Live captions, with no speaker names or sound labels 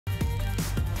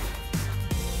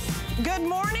Good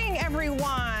morning,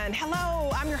 everyone.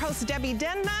 Hello, I'm your host, Debbie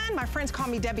Denman. My friends call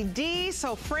me Debbie D.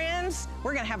 So friends,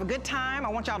 we're gonna have a good time. I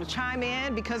want y'all to chime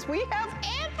in because we have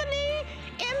Antthony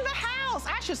in the house.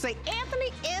 I should say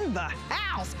Antthony in the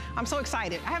house. I'm so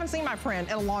excited. I haven't seen my friend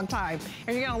in a long time,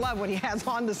 and you're gonna love what he has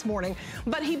on this morning.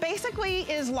 But he basically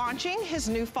is launching his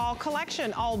new fall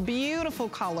collection, all beautiful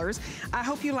colors. I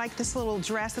hope you like this little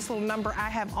dress, this little number I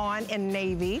have on in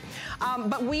navy.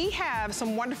 But we have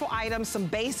some wonderful items, some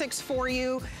basics for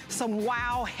you, some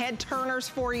wow head turners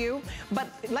for you. But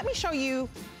let me show you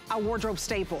a wardrobe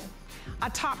staple, a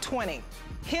top 20.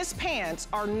 His pants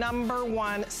are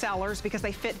 #1 sellers because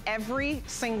they fit every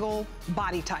single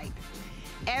body type.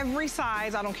 Every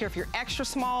size, I don't care if you're extra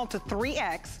small to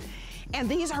 3X. And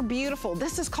these are beautiful.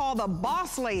 This is called the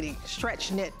Boss Lady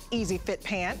Stretch Knit Easy Fit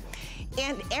Pant.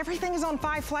 And everything is on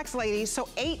 5 flex, ladies, so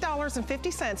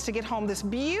 $8.50 to get home this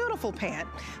beautiful pant,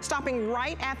 stopping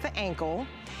right at the ankle.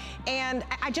 And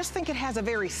I just think it has a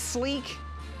very sleek,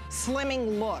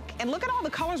 slimming look. And look at all the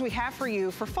colors we have for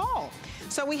you for fall.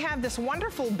 So we have this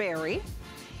wonderful berry,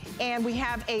 and we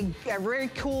have a very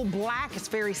cool black. It's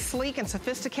very sleek and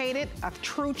sophisticated, a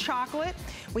true chocolate.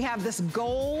 We have this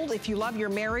gold, if you love your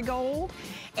marigold.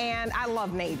 And I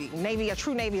love navy. Navy, a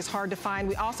true navy is hard to find.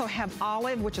 We also have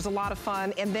olive, which is a lot of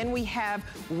fun. And then we have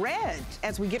red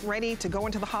as we get ready to go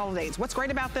into the holidays. What's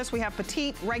great about this, we have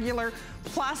petite, regular,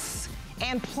 plus,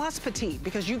 and plus petite,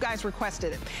 because you guys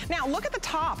requested it. Now, look at the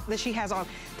top that she has on.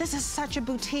 This is such a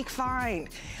boutique find.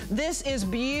 This is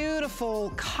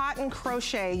beautiful cotton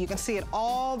crochet. You can see it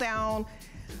all down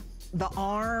the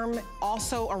arm,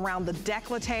 also around the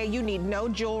décolleté. You need no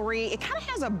jewelry. It kind of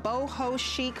has a boho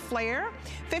chic flair.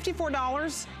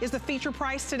 $54 is the feature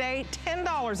price today.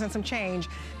 $10 and some change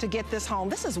to get this home.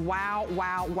 This is wow,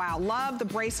 wow, wow. Love the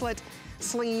bracelet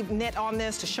sleeve knit on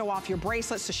this to show off your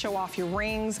bracelets, to show off your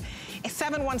rings.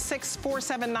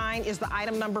 716479 is the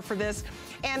item number for this.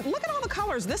 And look at all the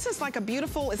colors. This is like a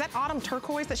beautiful, is that autumn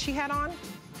turquoise that she had on?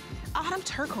 Autumn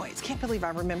turquoise, can't believe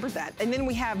I remembered that. And then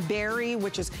we have berry,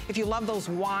 which is, if you love those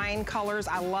wine colors,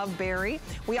 I love berry.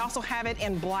 We also have it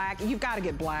in black. You've got to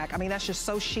get black. I mean, that's just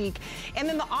so chic. And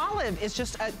then the olive is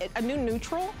just a new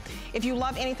neutral, if you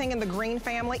love anything in the green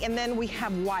family. And then we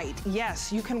have white.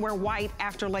 Yes, you can wear white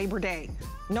after Labor Day.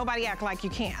 Nobody act like you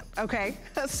can't, okay?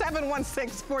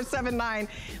 716479.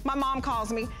 My mom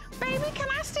calls me, baby, can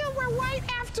I still wear white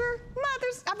after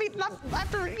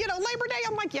after, you know, Labor Day?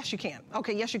 I'm like, yes, you can.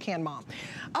 Okay, yes, you can, Mom.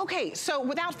 Okay, so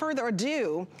without further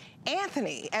ado,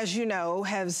 Antthony, as you know,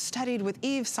 has studied with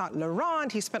Yves Saint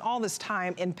Laurent. He spent all this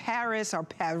time in Paris or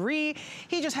Paris.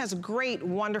 He just has great,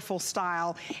 wonderful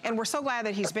style. And we're so glad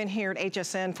that he's been here at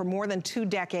HSN for more than 2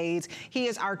 decades. He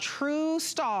is our true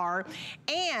star.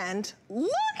 And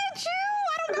look at you!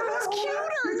 I don't know who's cuter.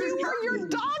 You are your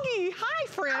doggy. Hi,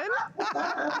 friend.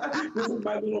 This is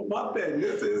my little muffin.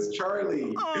 This is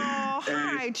Charlie. Oh,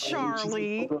 hi,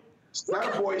 Charlie. She's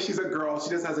not a boy, she's a girl. She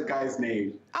just has a guy's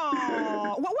name. Oh,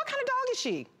 well, what kind of dog is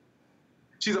she?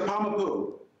 She's a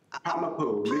Pomapoo.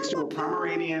 Pomapoo, mixture of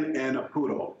Pomeranian and a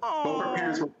poodle. Aww. Both her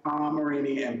parents were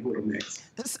Pomeranian and poodle mix.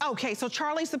 Okay, so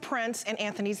Charlie's the prince and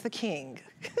Anthony's the king.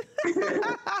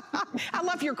 I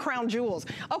love your crown jewels.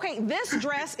 Okay, this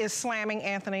dress is slamming,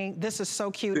 Antthony. This is so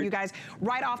cute. You guys,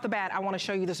 right off the bat, I want to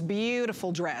show you this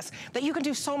beautiful dress that you can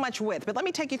do so much with. But let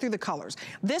me take you through the colors.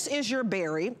 This is your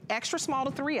berry, extra small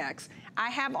to 3X. I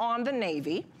have on the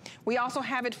navy. We also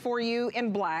have it for you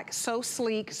in black, so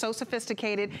sleek, so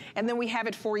sophisticated, and then we have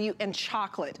it for you in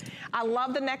chocolate. I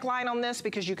love the neckline on this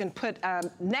because you can put a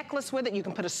necklace with it, you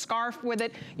can put a scarf with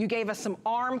it. You gave us some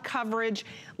arm coverage.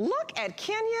 Look at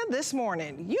Kenya this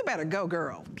morning. You better go,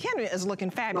 girl. Kenya is looking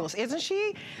fabulous, isn't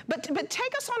she? But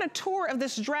take us on a tour of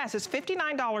this dress. It's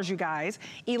 $59, you guys.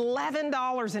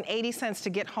 $11.80 to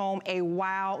get home a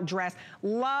wow dress.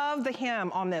 Love the hem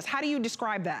on this. How do you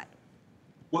describe that?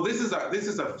 Well, this is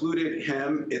a fluted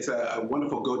hem. It's a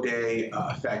wonderful Godet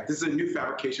effect. This is a new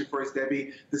fabrication for us,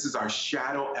 Debbie. This is our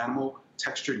shadow animal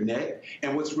textured knit.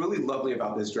 And what's really lovely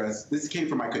about this dress, this came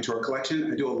from my couture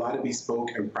collection. I do a lot of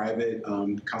bespoke and private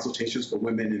consultations for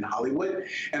women in Hollywood.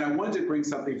 And I wanted to bring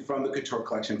something from the couture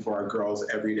collection for our girls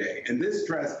every day. And this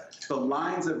dress, the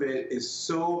lines of it is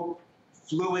so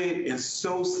fluid and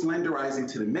so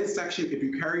slenderizing to the midsection. If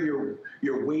you carry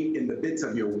your weight in the bits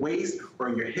of your waist or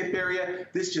in your hip area,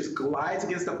 this just glides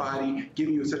against the body,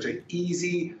 giving you such an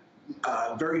easy,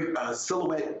 very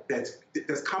silhouette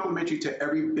that's complementary to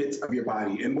every bit of your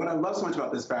body. And what I love so much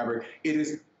about this fabric, it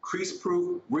is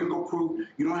crease-proof, wrinkle-proof.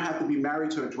 You don't have to be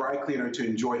married to a dry cleaner to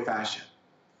enjoy fashion.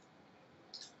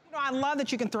 You know, I love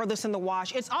that you can throw this in the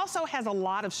wash. It also has a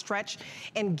lot of stretch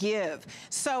and give.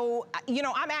 So, you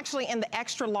know, I'm actually in the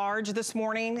extra large this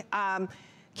morning.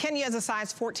 Kenya is a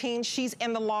size 14, she's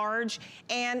in the large,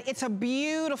 and it's a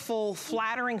beautiful,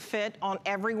 flattering fit on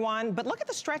everyone. But look at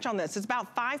the stretch on this. It's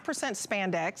about 5%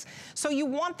 spandex, so you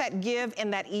want that give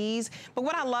and that ease. But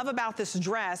what I love about this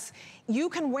dress, you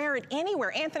can wear it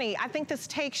anywhere. Anthony, I think this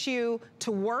takes you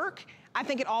to work. I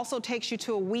think it also takes you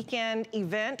to a weekend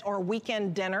event or a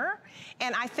weekend dinner.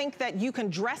 And I think that you can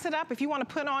dress it up if you want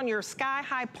to put on your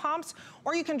sky-high pumps,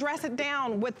 or you can dress it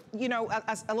down with, you know,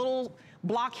 a little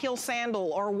block heel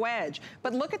sandal or wedge.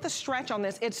 But look at the stretch on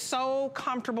this. It's so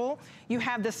comfortable. You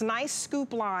have this nice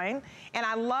scoop line, and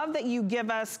I love that you give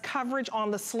us coverage on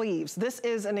the sleeves. This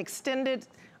is an extended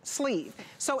sleeve,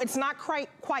 so it's not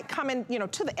quite coming, you know,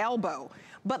 to the elbow.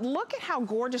 But look at how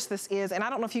gorgeous this is, and I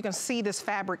don't know if you can see this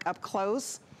fabric up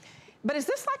close, but is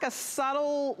this like a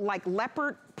subtle, like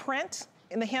leopard print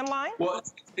in the hemline? Well,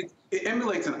 it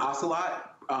emulates an ocelot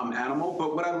animal,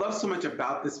 but what I love so much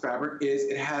about this fabric is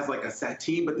it has like a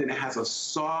sateen, but then it has a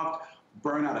soft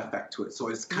burnout effect to it. So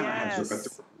it's kind of has a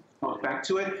effect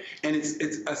to it, and it's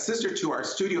a sister to our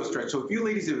studio stretch. So if you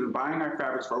ladies have been buying our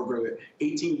fabrics for over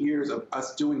 18 years of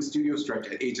us doing studio stretch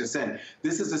at HSN,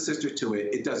 this is a sister to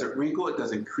it. It doesn't wrinkle, it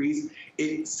doesn't crease,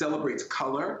 it celebrates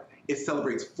color, it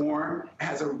celebrates form. It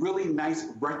has a really nice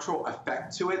retro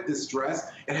effect to it, this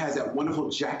dress. It has that wonderful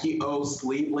Jackie O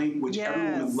sleeve length, which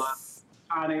everyone loves.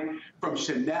 From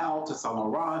Chanel to Saint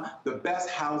Laurent, the best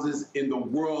houses in the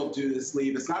world do this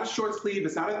sleeve. It's not a short sleeve,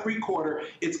 it's not a 3/4.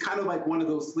 It's kind of like one of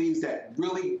those sleeves that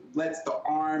really lets the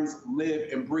arms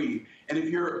live and breathe. And if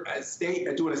you're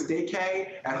doing a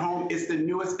staycay at home, it's the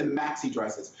newest in maxi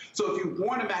dresses. So if you've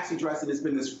worn a maxi dress and it's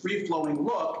been this free-flowing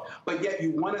look, but yet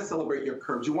you want to celebrate your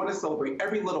curves, you want to celebrate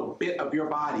every little bit of your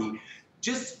body,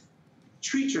 just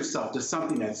treat yourself to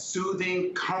something that's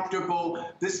soothing, comfortable.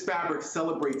 This fabric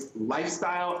celebrates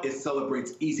lifestyle. It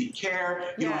celebrates easy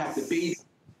care. You don't have to bathe.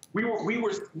 We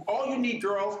were, all you need,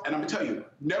 girls, and I'm gonna tell you,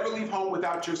 never leave home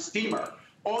without your steamer.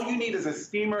 All you need is a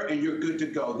steamer and you're good to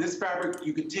go. This fabric,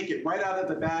 you can take it right out of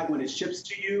the bag when it ships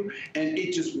to you, and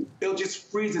it'll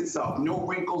just freeze itself. No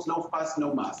wrinkles, no fuss,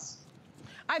 no muss.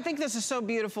 I think this is so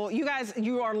beautiful. You guys,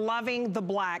 you are loving the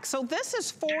black. So this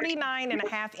is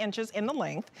 49.5 inches in the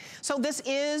length. So this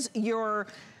is your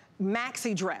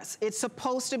maxi dress. It's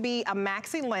supposed to be a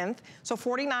maxi length, so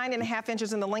 49.5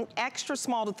 inches in the length, extra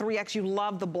small to 3X. You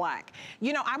love the black.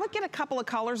 You know, I would get a couple of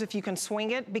colors if you can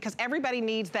swing it, because everybody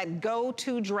needs that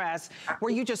go-to dress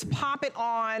where you just pop it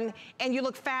on and you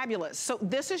look fabulous. So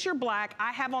this is your black.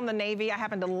 I have on the navy. I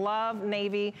happen to love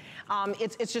navy.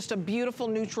 It's just a beautiful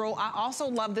neutral. I also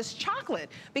love this chocolate,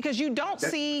 because you don't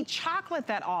see chocolate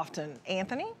that often,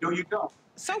 Anthony. No, you don't.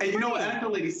 So and pretty. you know what,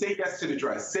 Antthony, ladies, say yes to the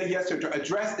dress. Say yes to a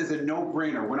dress is a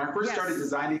no-brainer. When I first started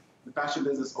designing the fashion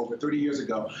business over 30 years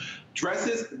ago,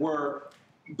 dresses were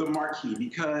the marquee,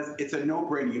 because it's a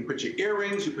no-brainer. You put your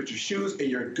earrings, you put your shoes, and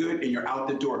you're good, and you're out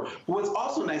the door. But what's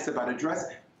also nice about a dress,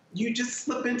 you just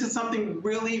slip into something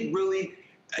really, really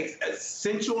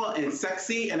sensual and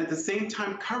sexy, and at the same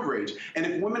time coverage. And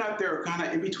if women out there are kind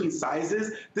of in between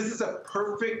sizes, this is a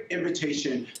perfect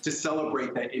invitation to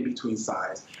celebrate that in between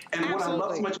size. And what I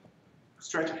love so much about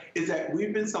stretch is that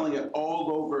we've been selling it all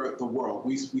over the world.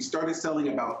 We started selling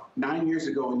about 9 years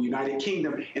ago in the United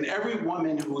Kingdom, and every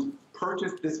woman who's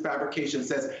purchased this fabrication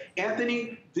says,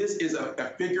 Anthony, this is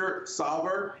a figure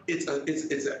solver. It's a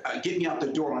get me out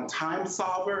the door on time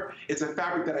solver. It's a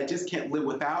fabric that I just can't live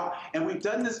without. And we've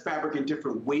done this fabric in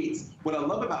different weights. What I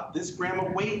love about this gram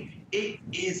of weight, it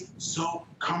is so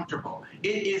comfortable.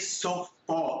 It is so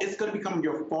fall. It's gonna become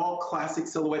your fall classic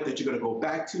silhouette that you're gonna go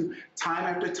back to time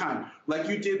after time. Like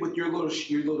you did with your little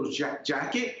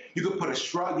jacket, you could put a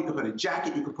shrug, you could put a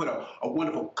jacket, you could put a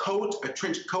wonderful coat, a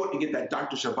trench coat, and get that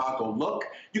Dr. Zhivago look.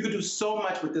 You could do so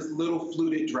much with this little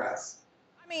fluted dress.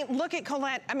 I mean, look at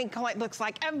Colette. I mean, Colette looks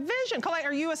like a vision. Colette,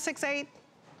 are you a 6'8"?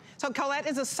 So Colette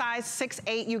is a size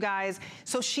 6'8", you guys.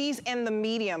 So she's in the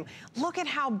medium. Look at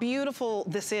how beautiful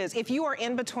this is. If you are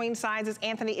in between sizes,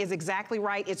 Anthony is exactly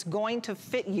right. It's going to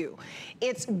fit you.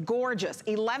 It's gorgeous.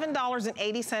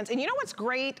 $11.80. And you know what's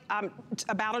great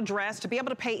about a dress? To be able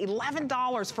to pay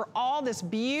 $11 for all this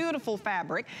beautiful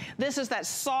fabric. This is that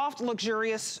soft,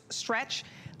 luxurious stretch.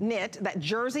 knit, that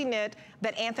jersey knit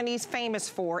that Antthony's famous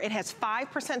for. It has 5%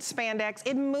 spandex.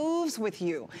 It moves with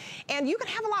you. And you can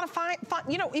have a lot of fun.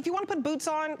 You know, if you want to put boots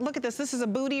on, look at this. This is a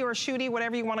bootie or a shootie,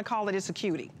 whatever you want to call it. It's a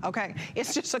cutie, okay?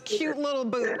 It's just a cute little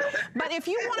boot. But if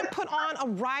you want to put on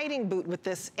a riding boot with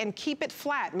this and keep it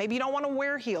flat, maybe you don't want to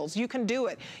wear heels, you can do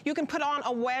it. You can put on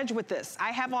a wedge with this. I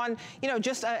have on, you know,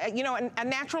 just a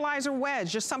naturalizer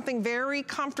wedge, just something very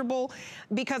comfortable,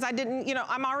 because I didn't, you know,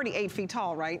 I'm already 8 feet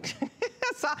tall, right?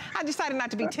 So I decided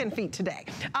not to be 10 feet today.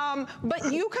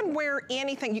 But you can wear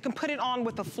anything. You can put it on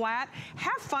with a flat.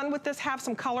 Have fun with this, have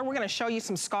some color. We're gonna show you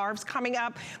some scarves coming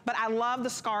up, but I love the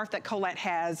scarf that Colette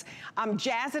has.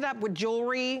 Jazz it up with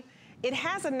jewelry. It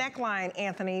has a neckline,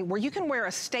 Antthony, where you can wear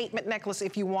a statement necklace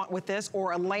if you want with this,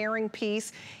 or a layering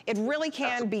piece. It really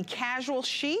can be casual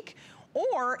chic,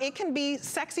 or it can be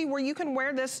sexy where you can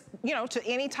wear this, you know, to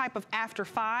any type of after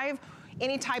 5,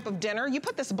 any type of dinner. You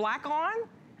put this black on,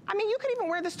 I mean, you could even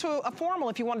wear this to a formal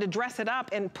if you wanted to dress it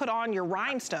up and put on your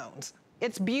rhinestones.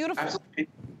 It's beautiful. Absolutely.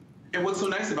 And what's so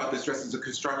nice about this dress is the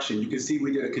construction. You can see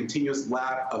we did a continuous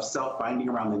lap of self-binding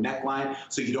around the neckline,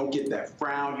 so you don't get that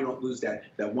frown, you don't lose that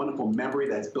wonderful memory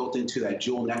that's built into that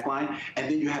jewel neckline.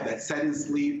 And then you have that set-in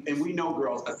sleeve. And we know,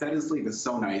 girls, a set-in sleeve is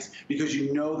so nice because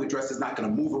you know the dress is not gonna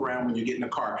move around when you get in a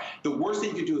car. The worst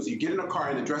thing you can do is you get in a car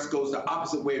and the dress goes the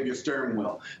opposite way of your steering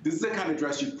wheel. This is the kind of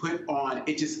dress you put on,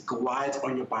 it just glides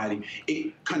on your body.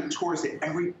 It contours it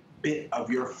every bit of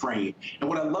your frame. And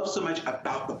what I love so much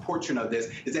about the portrait of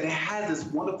this is that it has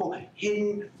this wonderful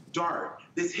hidden dart,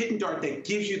 this hidden dart that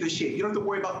gives you the shape. You don't have to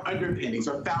worry about underpinnings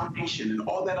or foundation and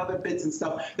all that other bits and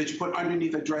stuff that you put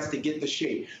underneath a dress to get the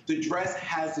shape. The dress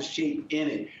has the shape in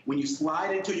it. When you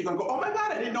slide into it, you're gonna go, oh my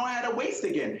God, I didn't know I had a waist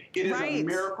again. It is a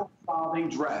miracle solving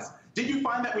dress. Did you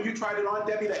find that when you tried it on,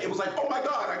 Debbie, that it was like, oh my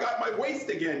God, I got my waist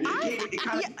again?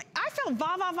 I felt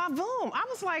va va va boom. I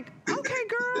was like, okay,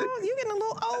 girl, you getting a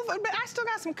little over, but I still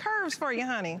got some curves for you,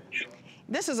 honey.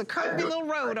 This is a curvy little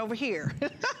road over here.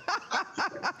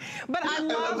 But I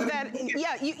love that,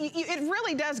 yeah, it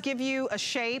really does give you a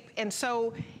shape. And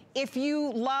so if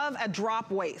you love a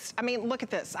drop waist, I mean, look at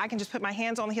this. I can just put my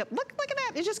hands on the hip. Look at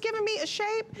that. It's just giving me a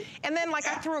shape. And then like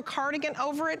I threw a cardigan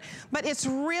over it, but it's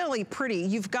really pretty.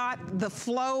 You've got the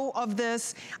flow of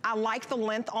this. I like the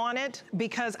length on it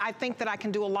because I think that I can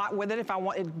do a lot with it if I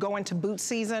want to go into boot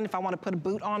season, if I want to put a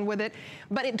boot on with it.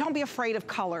 But don't be afraid of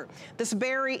color. This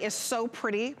berry is so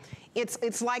pretty.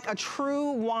 It's like a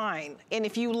true wine. And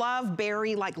if you love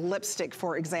berry like lipstick,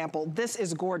 for example, this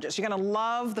is gorgeous. You're gonna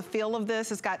love the feel of this.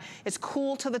 It's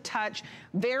cool to the touch,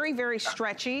 very, very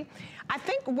stretchy. I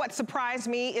think what surprised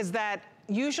me is that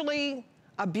usually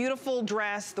a beautiful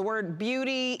dress, the word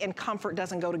beauty and comfort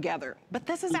doesn't go together. But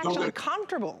this is actually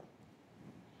comfortable.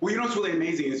 Well, you know what's really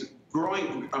amazing is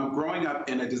growing up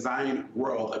in a design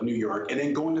world of New York and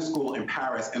then going to school in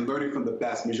Paris and learning from the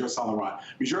best, Monsieur Saint Laurent.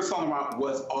 Monsieur Saint Laurent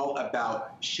was all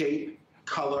about shape,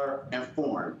 color, and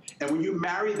form. And when you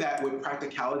marry that with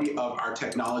practicality of our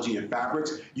technology and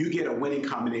fabrics, you get a winning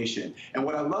combination. And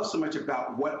what I love so much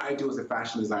about what I do as a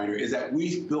fashion designer is that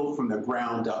we build from the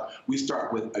ground up. We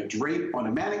start with a drape on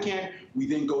a mannequin. We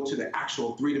then go to the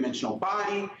actual three-dimensional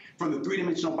body. From the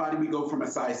three-dimensional body, we go from a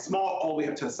size small all the way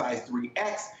up to a size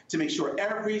 3X to make sure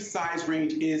every size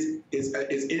range is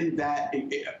in that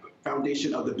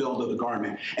foundation of the build of the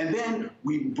garment. And then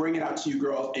we bring it out to you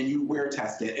girls and you wear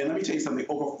test it. And let me tell you something,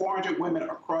 over 400 women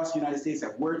across the United States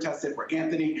have wear tested for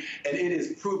Antthony, and it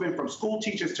is proven from school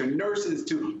teachers to nurses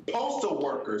to postal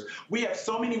workers. We have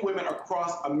so many women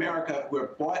across America who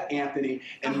have bought Antthony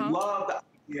and love the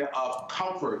idea of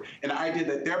comfort and the idea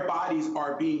that their bodies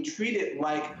are being treated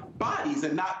like bodies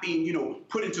and not being, you know,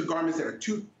 put into garments that are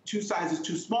two sizes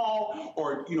too small,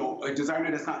 or, you know, a designer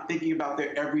that's not thinking about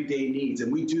their everyday needs. And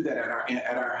we do that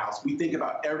at our house. We think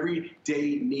about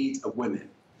everyday needs of women.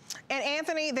 And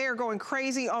Antthony, they are going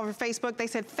crazy over Facebook. They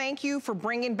said, thank you for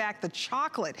bringing back the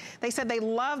chocolate. They said they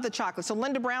love the chocolate. So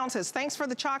Linda Brown says, thanks for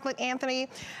the chocolate, Antthony.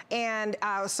 And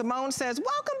Simone says,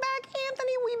 welcome back,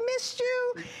 Antthony, we missed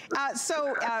you.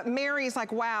 Mary's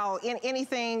like, wow,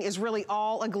 anything is really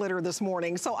all a glitter this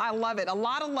morning. So I love it. A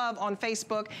lot of love on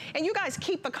Facebook. And you guys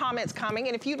keep the comments coming.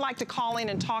 And if you'd like to call in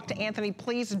and talk to Antthony,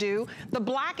 please do. The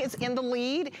black is in the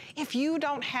lead. If you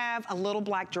don't have a little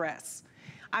black dress,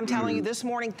 I'm telling you this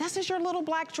morning, this is your little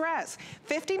black dress.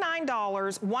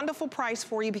 $59, wonderful price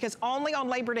for you, because only on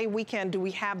Labor Day weekend do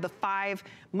we have the 5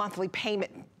 monthly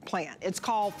payment plan. It's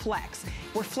called Flex.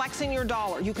 We're flexing your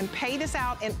dollar. You can pay this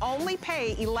out and only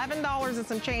pay $11 and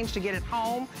some change to get it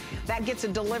home. That gets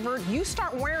it delivered. You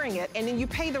start wearing it and then you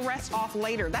pay the rest off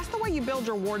later. That's the way you build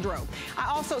your wardrobe.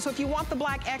 So if you want the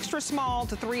black extra small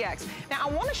to 3X. Now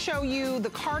I want to show you the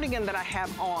cardigan that I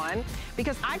have on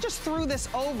because I just threw this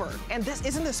over, and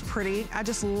isn't this pretty? I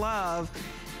just love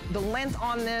the length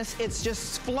on this. It's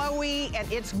just flowy and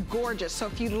it's gorgeous. So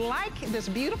if you like this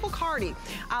beautiful cardi,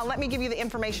 let me give you the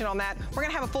information on that. We're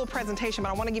gonna have a full presentation,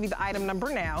 but I wanna give you the item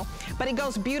number now. But it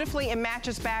goes beautifully and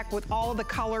matches back with all of the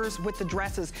colors with the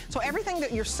dresses. So everything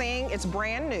that you're seeing, it's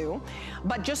brand new,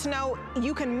 but just know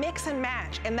you can mix and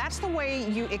match, and that's the way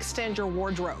you extend your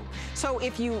wardrobe. So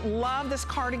if you love this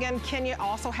cardigan, Kenya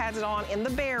also has it on in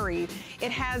the berry.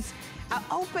 It has an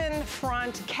open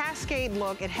front cascade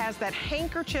look. It has that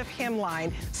handkerchief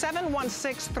hemline.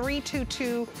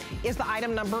 716322 is the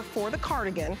item number for the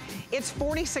cardigan. It's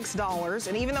 $46,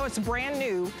 and even though it's brand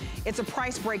new, it's a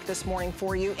price break this morning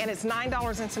for you, and it's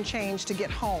 $9 and some change to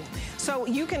get home. So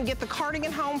you can get the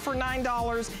cardigan home for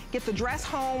 $9, get the dress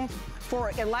home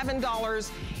for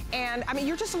 $11, and I mean,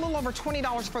 you're just a little over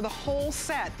 $20 for the whole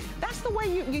set. That's the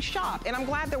way you shop, and I'm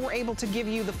glad that we're able to give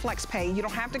you the flex pay. You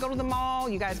don't have to go to the mall.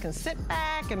 You guys can sit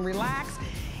back and relax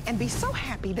and be so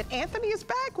happy that Antthony is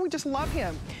back. We just love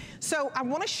him. So I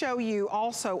want to show you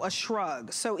also a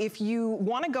shrug. So if you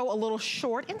want to go a little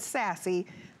short and sassy,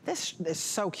 this is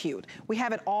so cute. We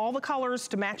have it all the colors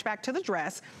to match back to the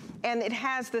dress, and it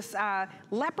has this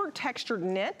leopard textured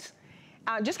knit.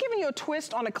 Just giving you a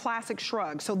twist on a classic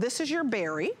shrug. So this is your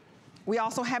berry. We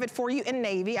also have it for you in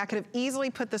navy. I could have easily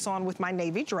put this on with my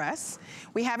navy dress.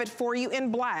 We have it for you in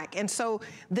black. And so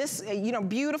this,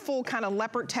 beautiful kind of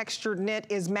leopard textured knit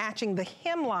is matching the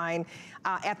hemline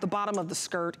at the bottom of the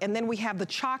skirt. And then we have the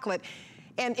chocolate.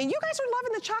 And you guys are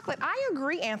loving the chocolate. I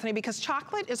agree, Antthony, because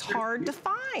chocolate is hard to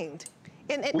find.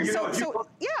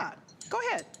 Yeah. Go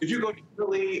ahead. If you go to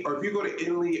Italy, or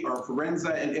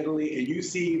Firenze in Italy, and you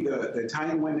see the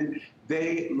Italian women,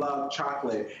 they love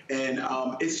chocolate, and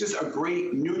it's just a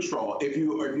great neutral. If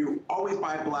you always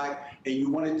buy black and you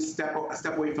want to step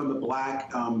away from the black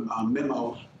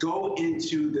memo, go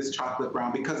into this chocolate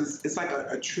brown because it's like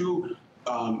a true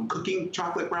cooking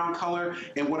chocolate brown color.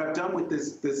 And what I've done with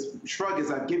this shrug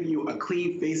is I've given you a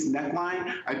clean face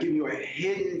neckline. I've given you a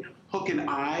hidden hook and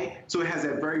eye, so it has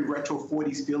that very retro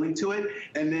 40s feeling to it,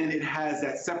 and then it has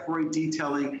that separate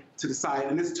detailing to the side,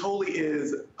 and this totally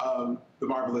is the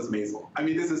Marvelous Maisel. I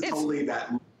mean, this is totally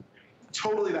that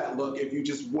look if you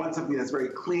just want something that's very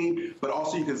clean, but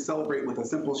also you can celebrate with a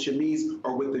simple chemise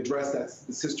or with the dress that's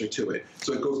the sister to it.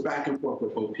 So it goes back and forth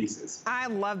with both pieces. I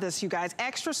love this, you guys.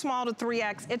 Extra small to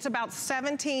 3X. It's about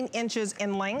 17 inches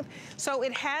in length. So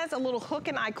it has a little hook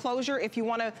and eye closure if you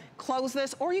want to close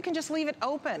this, or you can just leave it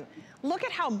open. Look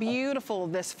at how beautiful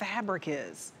this fabric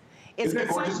is. Isn't it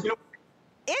gorgeous?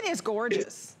 It is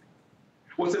gorgeous.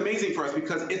 What's amazing for us,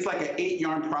 because it's like an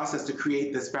 8-yarn process to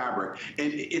create this fabric,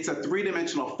 and it's a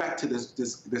 3-dimensional effect to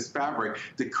this fabric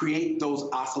to create those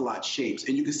ocelot shapes.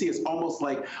 And you can see it's almost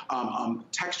like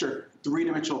texture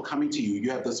 3-dimensional coming to you. You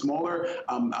have the smaller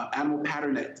animal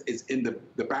pattern that is in the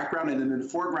background, and then in the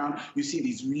foreground, you see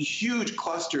these huge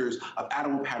clusters of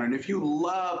animal pattern. If you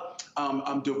love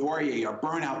Devorier or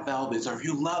burnout velvets, or if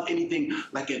you love anything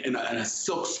like in a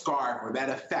silk scarf or that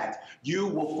effect, you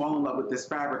will fall in love with this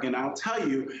fabric. And I'll tell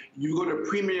you, you go to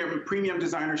premium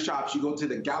designer shops, you go to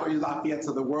the Galeries Lafayette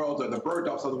of the world or the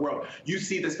Bergdorfs of the world, you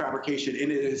see this fabrication,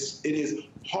 and it is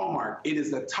hallmark. It is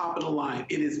the top of the line.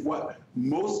 It is what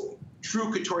most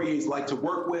true couturiers like to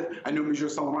work with. I know Monsieur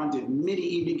Saint Laurent did many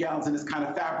evening gowns in this kind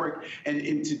of fabric, and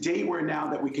in today we're now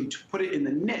that we can put it in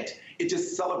the knit, it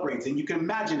just celebrates. And you can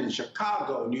imagine in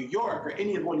Chicago, New York, or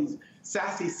any of one of these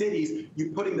sassy cities, you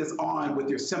putting this on with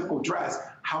your simple dress,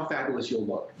 how fabulous you'll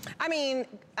look. I mean,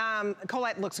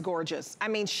 Colette looks gorgeous. I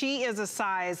mean, she is a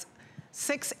size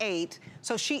 6'8",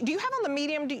 so do you have on the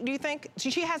medium, do you think?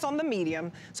 She has on the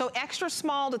medium, so extra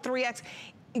small to 3X.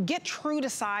 Get true to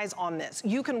size on this.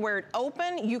 You can wear it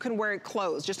open, you can wear it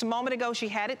closed. Just a moment ago, she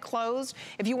had it closed.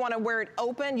 If you want to wear it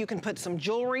open, you can put some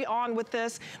jewelry on with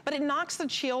this, but it knocks the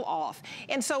chill off.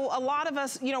 And so a lot of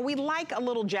us, we like a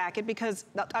little jacket because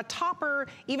a topper,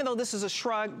 even though this is a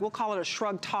shrug, we'll call it a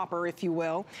shrug topper, if you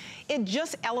will, it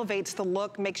just elevates the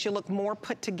look, makes you look more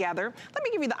put together. Let me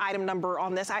give you the item number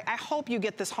on this. I hope you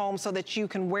get this home so that you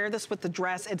can wear this with the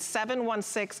dress. It's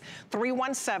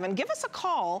 716317. Give us a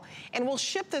call and we'll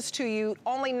ship ship this to you,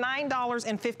 only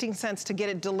 $9.15 to get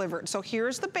it delivered. So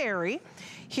here's the berry.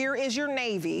 Here is your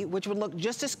navy, which would look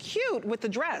just as cute with the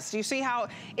dress. You see how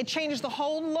it changes the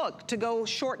whole look to go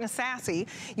short and sassy.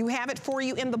 You have it for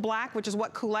you in the black, which is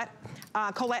what Colette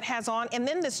has on. And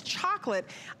then this chocolate,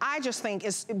 I just think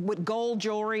is with gold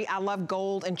jewelry. I love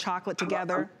gold and chocolate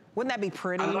together. Wouldn't that be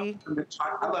pretty?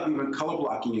 I love even color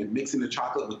blocking it, mixing the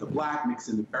chocolate with the black,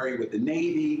 mixing the berry with the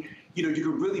navy. You know, you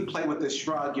can really play with this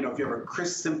shrug. You know, if you have a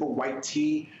crisp, simple white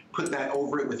tee, put that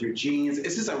over it with your jeans.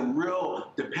 It's just a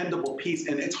real dependable piece,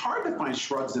 and it's hard to find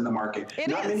shrugs in the market.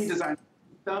 Not many designers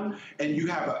them, and you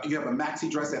have a maxi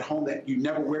dress at home that you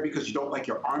never wear because you don't like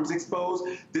your arms exposed.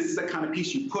 This is the kind of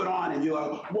piece you put on, and you're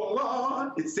like,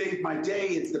 voila! It saved my day.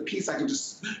 It's the piece I can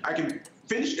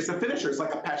finish. It's a finisher. It's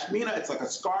like a pashmina. It's like a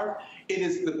scarf. It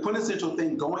is the quintessential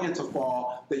thing going into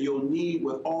fall that you'll need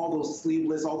with all those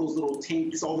sleeveless, all those little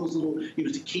tanks, all those little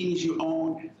takinis you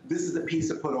own. This is the piece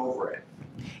to put over it.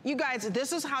 You guys,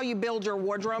 this is how you build your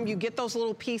wardrobe. You get those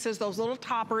little pieces, those little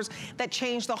toppers that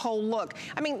change the whole look.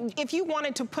 I mean, if you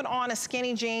wanted to put on a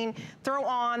skinny jean, throw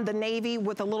on the navy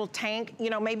with a little tank,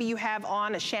 maybe you have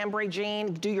on a chambray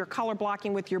jean, do your color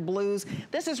blocking with your blues.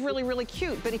 This is really, really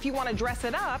cute. But if you want to dress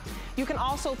it up, you can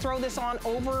also throw this on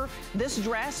over this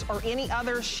dress or any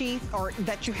other sheath or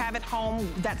that you have at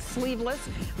home that's sleeveless.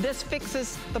 This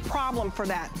fixes the problem for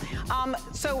that.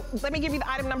 So let me give you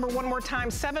the item number one more time,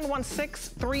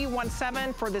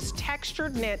 716-317 for this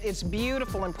textured knit. It's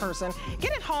beautiful in person.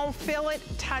 Get it home, feel it,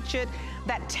 touch it.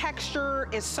 That texture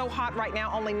is so hot right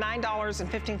now, only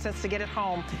 $9.15 to get it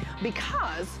home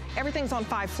because everything's on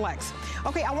 5 Flex.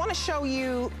 Okay, I want to show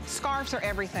you scarves are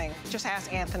everything. Just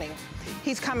ask Anthony.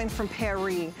 He's coming from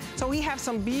Paris. So we have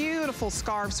some beautiful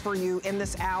scarves for you in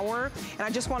this hour. And I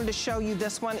just wanted to show you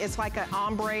this one. It's like an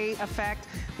ombre effect.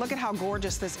 Look at how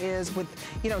gorgeous this is with,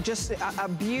 just a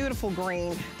beautiful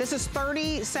green. This is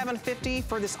 $37.50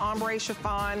 for this ombre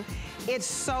chiffon. It's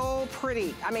so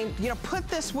pretty. I mean, put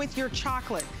this with your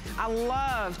chocolate. I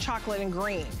love chocolate and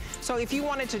green. So if you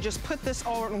wanted to just put this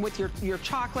on with your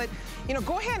chocolate,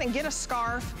 go ahead and get a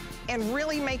scarf and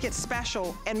really make it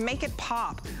special and make it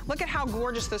pop. Look at how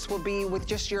gorgeous this will be with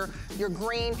just your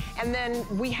green. And then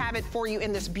we have it for you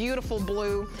in this beautiful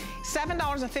blue.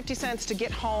 $7.50 to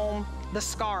get home the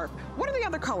scarf. What are the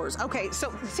other colors? Okay,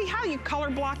 so see how you color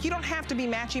block? You don't have to be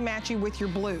matchy-matchy with your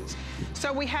blues.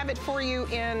 So we have it for you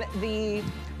in the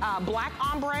black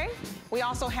ombre. We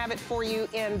also have it for you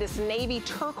in this navy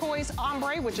turquoise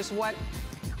ombre, which is what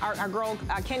our girl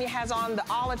Kenya has on, the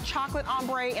olive chocolate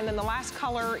ombre, and then the last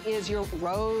color is your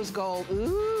rose gold.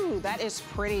 Ooh, that is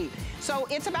pretty. So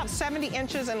it's about 70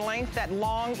 inches in length, that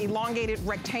long, elongated,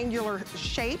 rectangular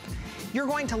shape. You're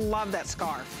going to love that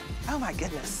scarf. Oh my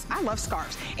goodness, I love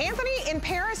scarves. Anthony, in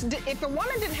Paris, if the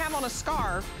woman didn't have on a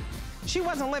scarf, she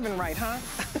wasn't living right, huh?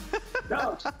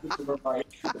 No, right.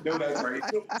 No, that's right.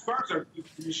 Scarves are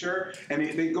pretty sure, and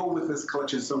they go with this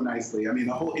collection so nicely. I mean,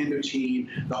 the whole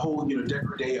Indochine, the whole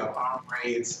dégradé of ombre,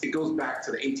 it goes back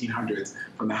to the 1800s,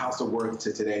 from the House of Worth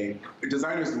to today.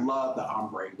 Designers love the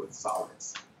ombre with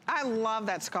solids. I love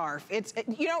that scarf. It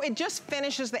just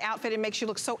finishes the outfit. It makes you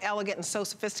look so elegant and so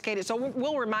sophisticated. So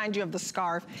we'll remind you of the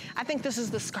scarf. I think this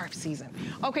is the scarf season.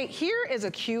 Okay, here is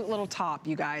a cute little top,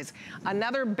 you guys.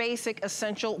 Another basic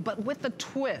essential, but with a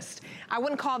twist. I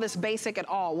wouldn't call this basic at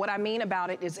all. What I mean about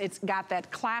it is it's got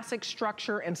that classic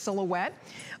structure and silhouette,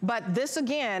 but this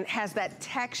again has that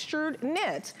textured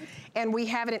knit, and we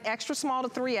have it in extra small to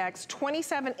 3X,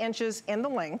 27 inches in the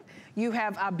length. You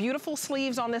have beautiful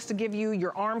sleeves on this to give you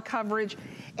your arm coverage.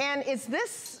 And is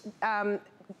this like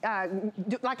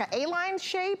an A-line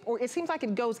shape, or it seems like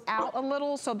it goes out a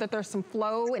little so that there's some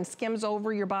flow and skims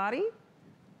over your body?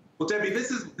 Well, Debbie, this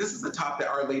is the top that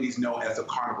our ladies know as a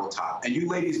carnival top. And you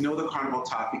ladies know the carnival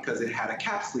top because it had a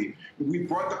cap sleeve. We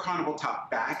brought the carnival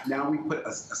top back. Now we put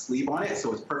a sleeve on it,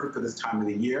 so it's perfect for this time of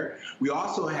the year. We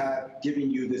also have given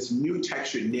you this new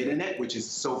textured knit in it, which is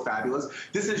so fabulous.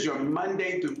 This is your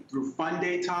Monday through Fun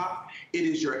Day top. It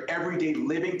is your everyday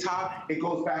living top. It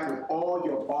goes back with all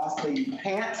your boss lady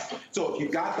pants. So if you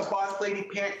got the boss lady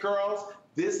pant, girls,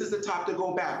 this is the top to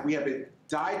go back. We have it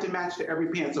dyed to match to every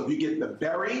pant. So if you get the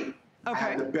berry, I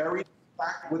have the berry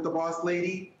black with the boss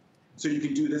lady, so you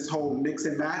can do this whole mix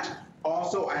and match.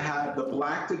 Also, I have the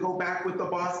black to go back with the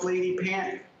boss lady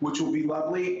pant. which will be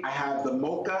lovely. I have the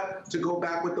mocha to go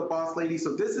back with the boss lady.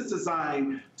 So this is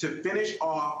designed to finish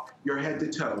off your head to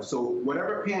toe. So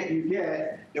whatever pant you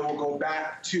get, it will go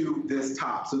back to this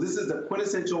top. So this is the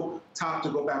quintessential top to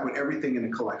go back with everything in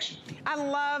the collection. I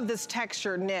love this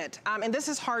texture knit. And this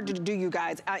is hard to do, you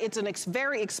guys. It's a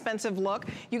very expensive look.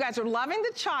 You guys are loving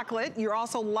the chocolate. You're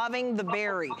also loving the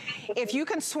berry. If you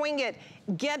can swing it,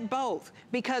 get both,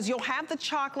 because you'll have the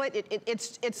chocolate.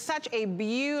 It's such a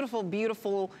beautiful,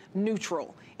 beautiful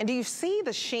neutral. And do you see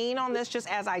the sheen on this just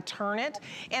as I turn it?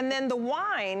 And then the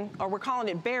wine, or we're calling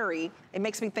it berry, it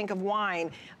makes me think of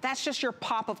wine. That's just your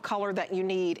pop of color that you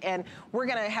need. And we're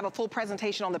gonna have a full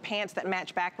presentation on the pants that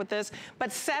match back with this.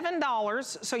 But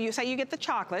 $7, so you say you get the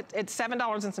chocolate, it's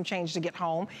 $7 and some change to get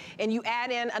home, and you add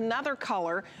in another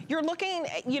color, you're looking,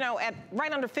 you know, at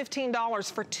right under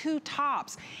 $15 for 2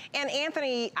 tops. And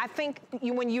Anthony, I think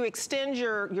when you extend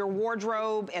your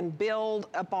wardrobe and build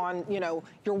upon, you know,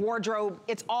 your wardrobe,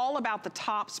 it's all about the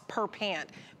tops per pant.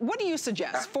 What do you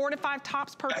suggest? 4 to 5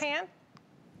 tops per pant?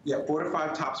 Yeah, 4 to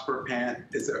 5 tops per pant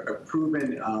is a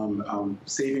proven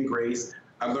saving grace.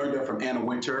 I learned that from Anna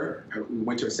Winter. We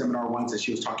went to a seminar once and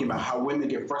she was talking about how women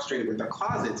get frustrated with their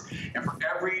closets. And for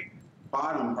every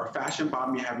bottom or fashion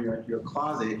bottom you have in your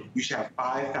closet, you should have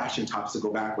 5 fashion tops to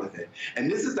go back with it.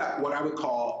 And this is what I would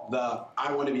call the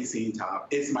I want to be seen top.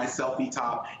 It's my selfie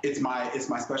top. It's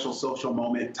my special social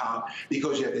moment top,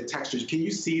 because you have the textures. Can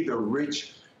you see the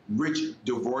rich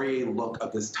Devorier look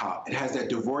of this top? It has that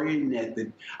Devorier knit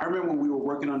that I remember when we were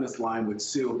working on this line with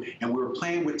Sue and we were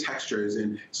playing with textures,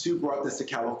 and Sue brought this to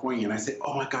California and I said,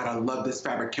 oh my God, I love this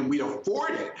fabric. Can we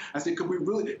afford it? I said, could we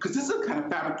really? Because this is the kind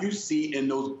of fabric you see in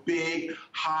those big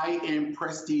high-end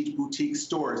prestige boutique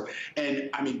stores. And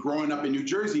I mean, growing up in New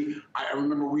Jersey, I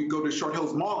remember we'd go to Short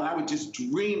Hills Mall and I would just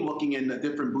dream looking in the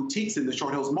different boutiques in the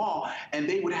Short Hills Mall, and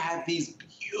they would have these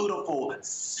beautiful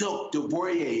silk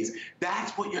Devoriers.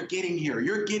 That's what you're getting here.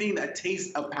 You're getting a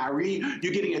taste of Paris.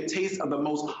 You're getting a taste of the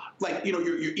most, like, you know,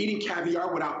 you're eating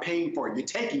caviar without paying for it. You're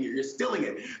taking it. You're stealing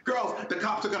it. Girls, the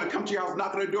cops are going to come to your house,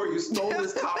 knock on the door. You stole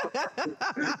this top.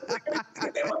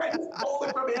 I just stole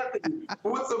it from Anthony. But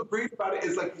what's so great about it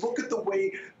is, like, look at the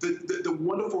way the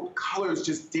wonderful colors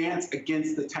just dance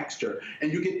against the texture.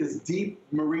 And you get this deep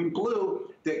marine blue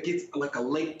that gets like a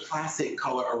Lake Placid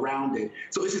color around it.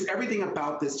 So it's just everything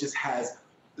about this just has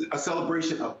a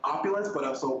celebration of opulence, but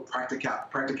also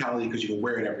practicality, because you can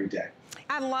wear it every day.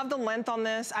 I love the length on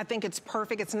this. I think it's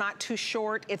perfect. It's not too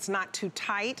short. It's not too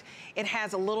tight. It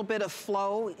has a little bit of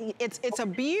flow. It's a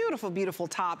beautiful, beautiful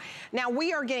top. Now,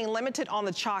 we are getting limited on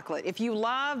the chocolate. If you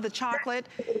love the chocolate,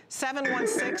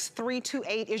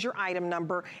 716-328 is your item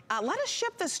number. Let us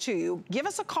ship this to you. Give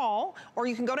us a call, or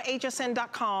you can go to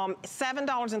hsn.com,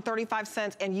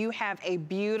 $7.35, and you have a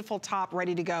beautiful top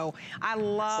ready to go. I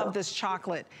love this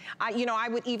chocolate. You know, I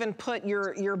would even put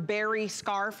your berry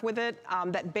scarf with it,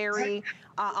 that berry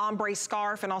ombre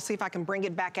scarf, and I'll see if I can bring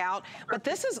it back out. But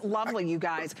this is lovely, you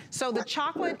guys. So the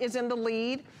chocolate is in the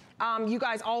lead. You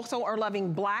guys also are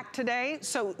loving black today,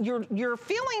 so you're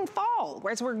feeling fall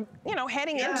as we're, you know,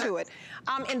 heading into it.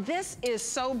 And this is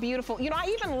so beautiful. You know, I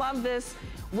even love this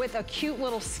with a cute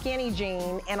little skinny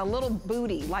jean and a little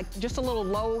booty, like just a little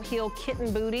low heel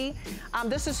kitten booty.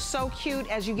 This is so cute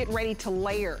as you get ready to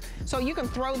layer. So you can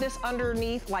throw this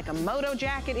underneath like a moto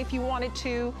jacket if you wanted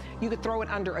to. You could throw it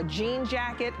under a jean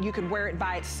jacket. You could wear it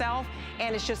by itself,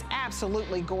 and it's just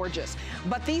absolutely gorgeous.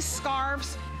 But these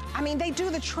scarves, I mean, they do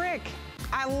the trick.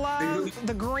 I love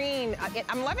the green.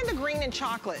 I'm loving the green and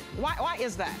chocolate. Why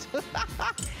is that?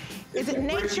 Is it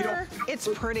nature? It's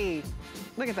pretty.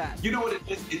 Look at that. You know what it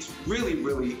is? It's really,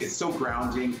 it's so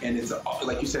grounding, and it's,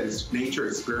 like you said, it's nature,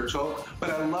 it's spiritual, but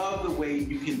I love the way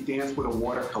you can dance with a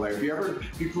watercolor. If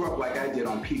you grew up like I did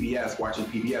on PBS, watching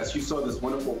PBS, you saw this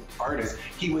wonderful artist.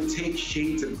 He would take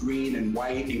shades of green and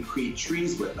white and create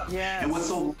trees with them. Yes. And what's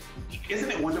so,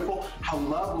 isn't it wonderful how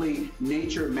lovely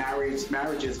nature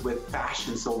marriages with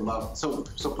fashion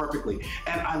so perfectly.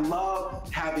 And I love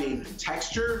having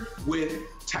texture with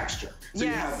texture. So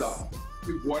you have the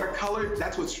watercolor,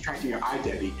 that's what's attracting your eye,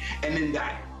 Debbie. And then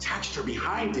that texture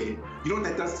behind it, you know what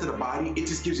that does to the body? It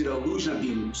just gives you the illusion of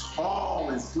being tall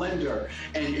and slender.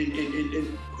 And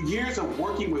years of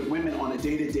working with women on a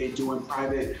day-to-day doing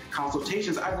private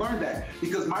consultations, I've learned that,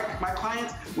 because my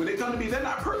clients, when they come to me, they're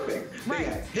not perfect. Right. They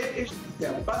have hip issues, they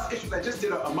have bust issues. I just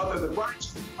did a mother of the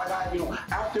brunch. My guy, you know,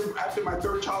 after my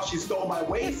 3rd child, she stole my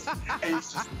waist, and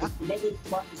the mother of the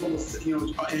brunch was almost, you know,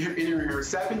 in her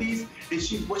 70s.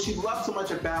 And what she loves so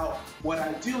much about what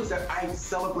I do is that I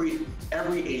celebrate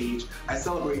every age. I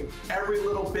celebrate every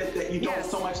little bit that you don't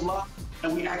so much love,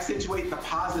 and we accentuate the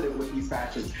positive with these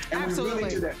fashions. And we really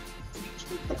do that.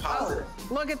 positive.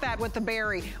 Oh, look at that with the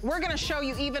berry. We're gonna show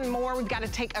you even more. We've got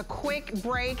to take a quick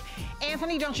break.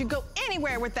 Anthony, don't you go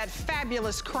anywhere with that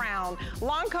fabulous crown.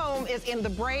 Lancome is in the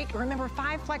break. Remember,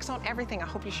 5 flex on everything. I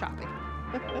hope you're shopping.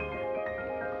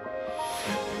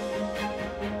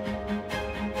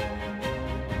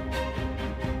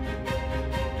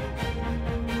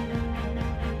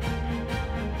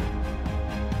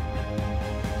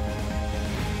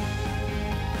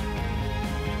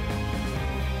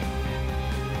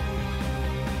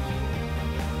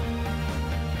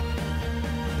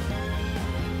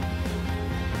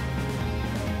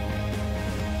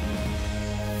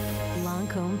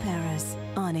 Paris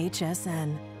on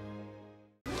HSN.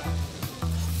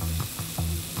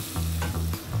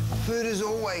 Food has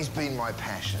always been my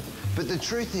passion, but the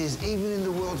truth is, even in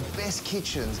the world's best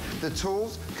kitchens, the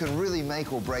tools can really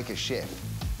make or break a chef.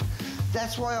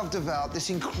 That's why I've developed this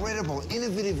incredible,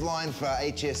 innovative line for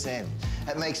HSN.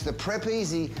 It makes the prep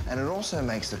easy, and it also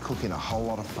makes the cooking a whole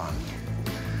lot of fun.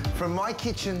 From my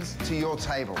kitchens to your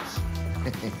tables.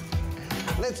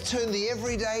 Let's turn the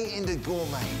everyday into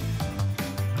gourmet.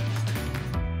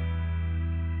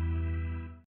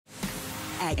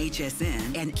 At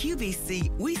HSN and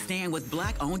QVC, we stand with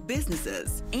Black-owned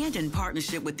businesses. And in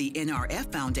partnership with the NRF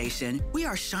Foundation, we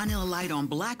are shining a light on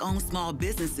Black-owned small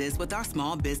businesses with our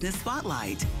Small Business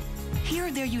Spotlight.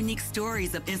 Hear their unique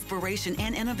stories of inspiration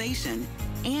and innovation,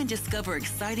 and discover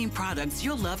exciting products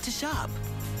you'll love to shop.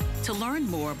 To learn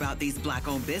more about these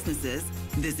Black-owned businesses,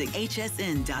 visit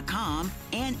hsn.com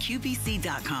and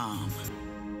qvc.com.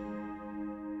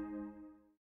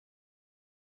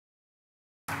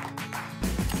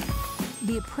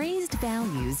 The appraised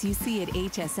values you see at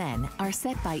HSN are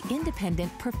set by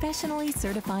independent, professionally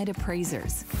certified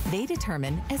appraisers. They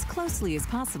determine, as closely as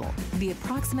possible, the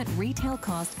approximate retail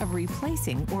cost of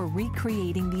replacing or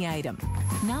recreating the item,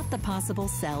 not the possible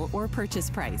sell or purchase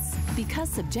price. Because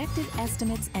subjective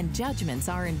estimates and judgments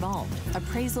are involved,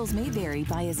 appraisals may vary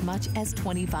by as much as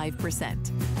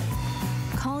 25%.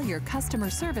 Call your customer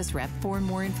service rep for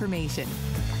more information.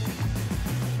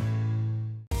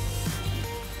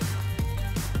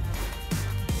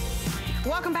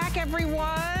 Welcome back,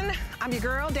 everyone. I'm your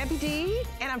girl, Debbie D,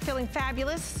 and I'm feeling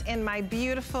fabulous in my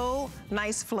beautiful,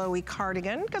 nice, flowy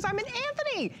cardigan because I'm in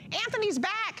Anthony. Anthony's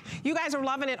back. You guys are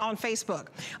loving it on Facebook.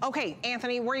 Okay,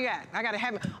 Anthony, where you at? I gotta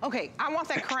have it. Okay, I want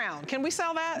that crown. Can we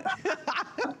sell that?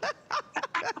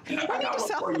 We need to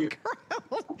sell the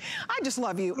crown. I just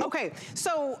love you. Okay,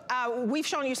 so we've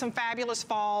shown you some fabulous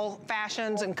fall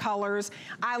fashions and colors.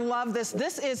 I love this.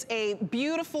 This is a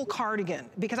beautiful cardigan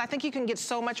because I think you can get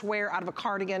so much wear out of a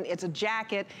cardigan. It's a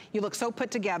jacket. You look so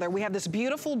put together. We have this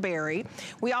beautiful berry.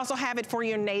 We also have it for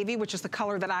you in navy, which is the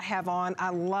color that I have on. I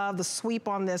love the sweep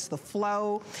on this, the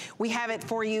flow. We have it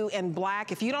for you in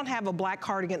black. If you don't have a black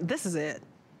cardigan, this is it.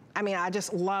 I mean, I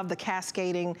just love the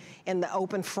cascading in the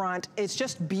open front. It's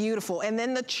just beautiful. And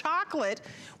then the chocolate,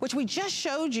 which we just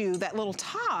showed you, that little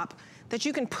top that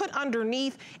you can put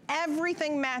underneath,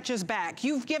 everything matches back.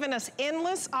 You've given us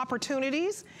endless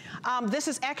opportunities. This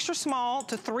is extra small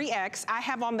to 3X. I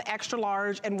have on the extra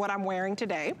large and what I'm wearing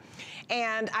today.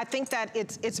 And I think that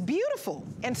it's beautiful.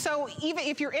 And so even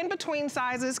if you're in between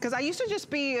sizes, because I used to just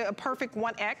be a perfect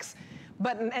 1X,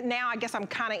 but now I guess I'm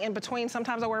kind of in between.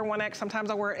 Sometimes I wear 1X,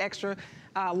 sometimes I wear extra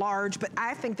large, but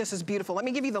I think this is beautiful. Let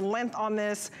me give you the length on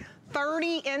this.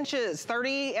 30 inches,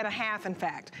 30 and a half, in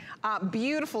fact.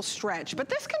 Beautiful stretch, but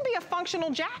this can be a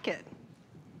functional jacket.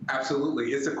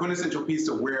 Absolutely. It's a quintessential piece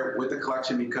to wear with the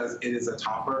collection because it is a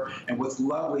topper. And what's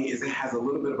lovely is it has a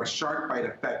little bit of a shark bite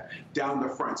effect down the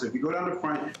front. So if you go down the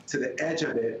front to the edge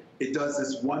of it, it does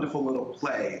this wonderful little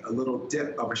play, a little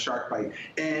dip of a shark bite.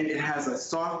 And it has a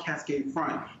soft cascade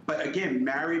front. But again,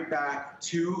 married back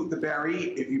to the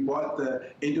berry, if you bought the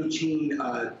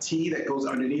Indochine tee that goes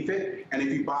underneath it, and if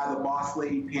you buy the Boss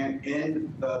Lady pant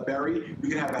in the berry, you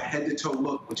can have a head-to-toe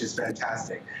look, which is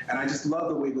fantastic. And I just love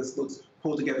the way this looks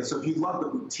pulled together. So if you love the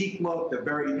boutique look, the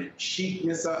very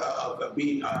chicness of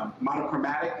being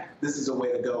monochromatic, this is a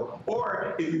way to go.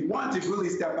 Or if you want to really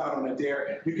step out on a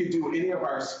dare, you can do any of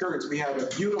our skirts. We have a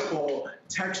beautiful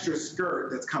texture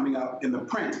skirt that's coming up in the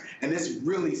print, and this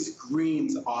really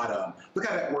screams autumn. Look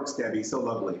how that works, Debbie, so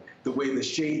lovely. The way the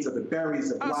shades of the berries,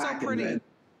 the black, so pretty. And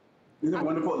these are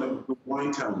wonderful, the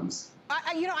wine tones.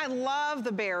 You know, I love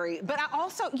the berry, but I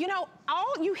also, you know,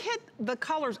 you hit the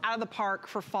colors out of the park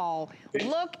for fall.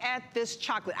 Look at this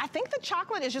chocolate. I think the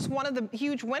chocolate is just one of the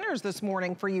huge winners this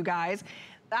morning for you guys.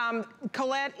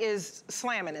 Colette is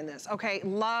slamming in this, okay?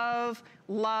 Love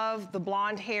the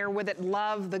blonde hair with it.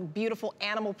 Love the beautiful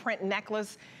animal print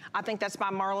necklace. I think that's by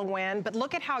Marla Wynn. But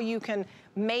look at how you can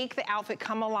make the outfit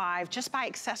come alive just by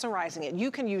accessorizing it.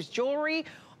 You can use jewelry.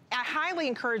 I highly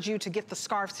encourage you to get the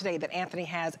scarf today that Antthony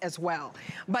has as well.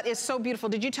 But it's so beautiful.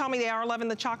 Did you tell me they are loving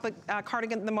the chocolate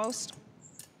cardigan the most?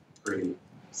 Pretty.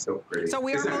 So pretty. So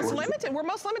we are most limited. We're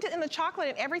most limited in the chocolate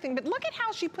and everything, but look at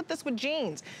how she put this with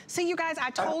jeans. See, you guys, I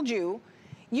told you,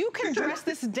 you can dress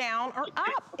this down or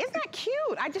up. Isn't that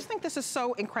cute? I just think this is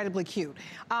so incredibly cute.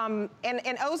 And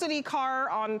OZD Carr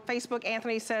on Facebook,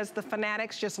 Antthony says, the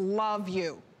fanatics just love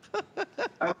you.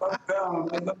 I love them.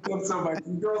 I love them so much.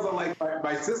 You girls are like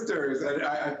my sisters, and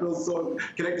I feel so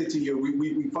connected to you.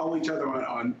 We follow each other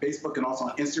on Facebook and also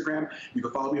on Instagram. You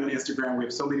can follow me on Instagram. We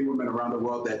have so many women around the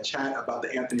world that chat about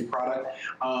the Antthony product.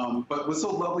 But what's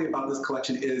so lovely about this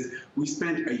collection is we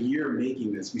spent a year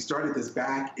making this. We started this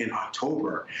back in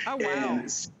October. Oh, wow. And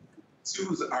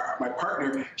Sue's my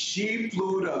partner, she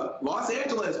flew to Los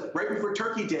Angeles right before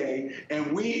Turkey Day,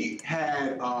 and we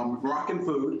had Moroccan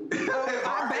food. Oh,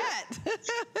 I bet.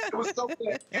 It was so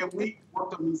good, and we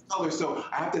worked on these colors. So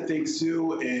I have to thank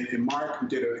Sue and Mark, who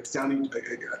did an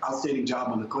outstanding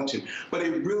job on the collection. But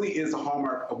it really is a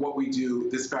hallmark of what we do.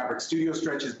 This fabric, Studio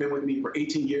Stretch, has been with me for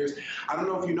 18 years. I don't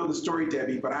know if you know the story,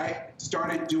 Debbie, but I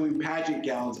started doing pageant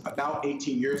gowns about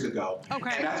 18 years ago.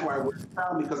 Okay. And that's why we're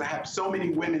proud, because I have so many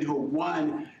women who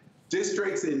won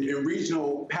districts and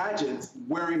regional pageants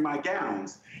wearing my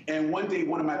gowns. And one day,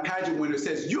 one of my pageant winners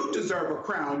says, "You deserve a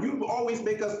crown. You always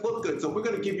make us look good, so we're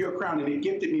going to give you a crown." And they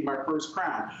gifted me my first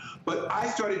crown. But I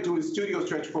started doing Studio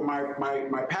Stretch for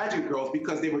my pageant girls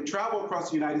because they would travel across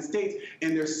the United States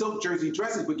and their silk jersey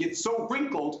dresses would get so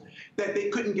wrinkled that they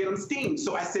couldn't get them steamed.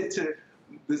 So I said to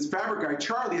this fabric guy,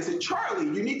 Charlie, I said, "Charlie,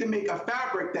 you need to make a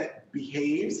fabric that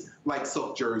behaves like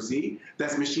silk jersey,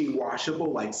 that's machine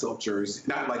washable like silk jersey,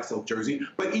 not like silk jersey,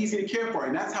 but easy to care for."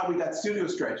 And that's how we got Studio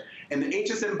Stretch. And the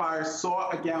HSN buyer saw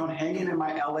a gown hanging in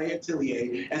my LA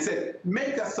atelier and said,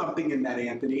 "Make us something in that,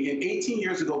 Antthony." And 18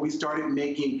 years ago, we started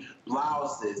making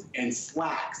blouses and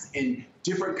slacks and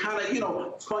different kind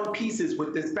of, fun pieces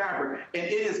with this fabric. And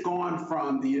it has gone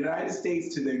from the United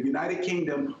States to the United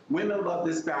Kingdom. Women love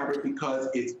this fabric because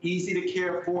it's easy to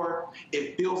care for.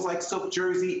 It feels like silk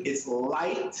jersey. It's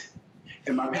light.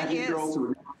 And my pageant girls who are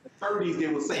in their 30s, they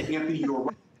will say, "Antthony, you're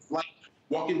right. It's light."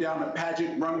 Walking down the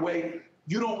pageant runway,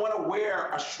 you don't want to wear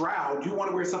a shroud. You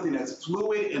want to wear something that's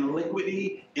fluid and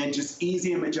liquidy and just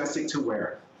easy and majestic to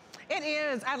wear. It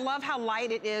is. I love how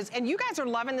light it is. And you guys are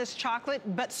loving this chocolate,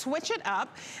 but switch it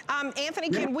up. Antthony,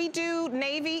 can we do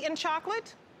navy and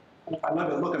chocolate? I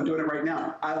love it. Look, I'm doing it right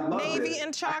now. I love navy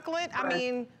and chocolate. I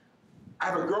mean, I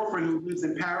have a girlfriend who lives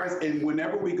in Paris, and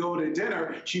whenever we go to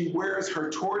dinner, she wears her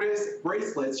tortoise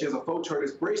bracelet. She has a faux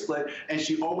tortoise bracelet, and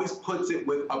she always puts it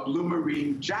with a blue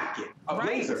marine jacket, a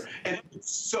blazer. And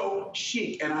it's so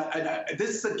chic. And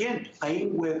this is, again,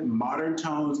 playing with modern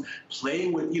tones,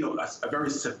 playing with, a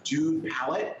very subdued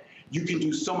palette. You can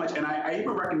do so much. And I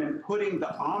even recommend putting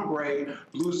the ombre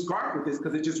blue scarf with this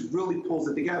because it just really pulls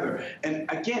it together. And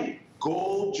again,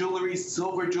 gold jewelry,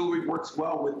 silver jewelry works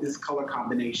well with this color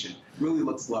combination. Really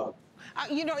looks lovely.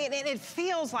 It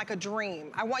feels like a dream.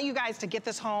 I want you guys to get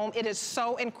this home. It is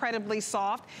so incredibly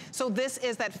soft. So this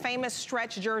is that famous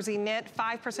stretch jersey knit,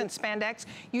 5% spandex.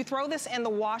 You throw this in the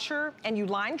washer and you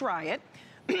line dry it.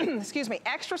 Excuse me,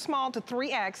 extra small to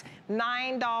 3X,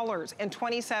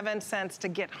 $9.27 to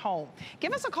get home.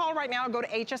 Give us a call right now. Go to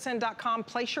hsn.com,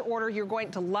 place your order. You're going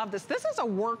to love this. This is a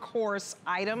workhorse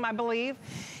item, I believe.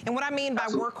 And what I mean by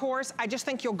workhorse, I just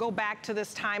think you'll go back to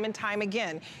this time and time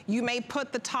again. You may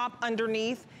put the top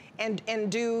underneath and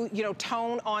do,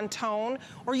 tone on tone,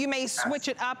 or you may switch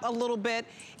it up a little bit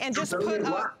and just put a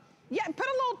little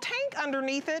tank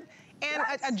underneath it and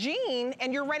a jean,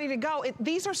 and you're ready to go.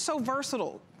 As are so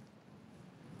versatile.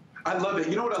 I love it.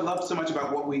 You know what I love so much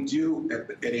about what we do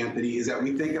at Antthony is that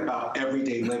we think about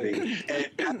everyday living.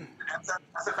 And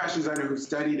as a fashion designer who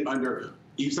studied under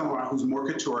Yves Saint Laurent, who's more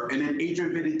couture, and then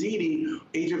Madame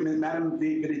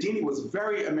Vittadini was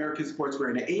very American sportswear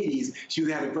in the 80s. She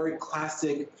had a very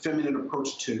classic, feminine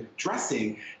approach to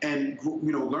dressing. And,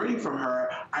 learning from her,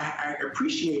 I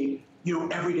appreciate,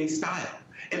 everyday style.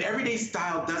 And everyday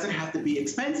style doesn't have to be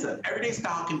expensive. Everyday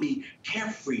style can be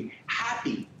carefree,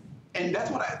 happy. And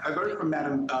that's what I learned from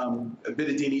Madame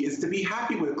Vittadini, is to be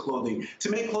happy with clothing,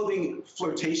 to make clothing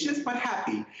flirtatious but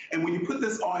happy. And when you put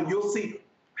this on, you'll see,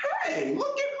 hey,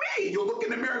 look at me. You'll look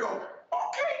in the mirror and go,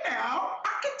 okay, now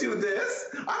I can do this.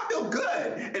 I feel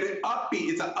good. And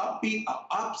it's an upbeat,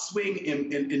 upswing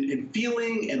in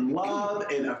feeling and love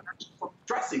and affection for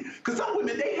dressing. Because some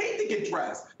women, they hate to get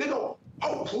dressed. They go,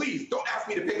 oh, please, don't ask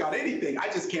me to pick out anything. I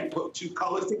just can't put two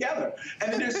colors together.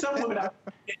 And then there's some women, I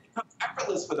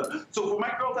effortless for them. So for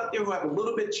my girls out there who have a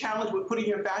little bit challenge with putting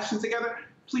your fashion together,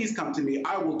 please come to me.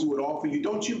 I will do it all for you.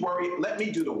 Don't you worry. Let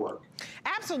me do the work.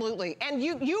 Absolutely. And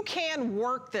you can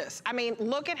work this. I mean,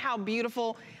 look at how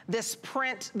beautiful this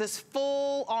print, this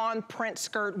full-on print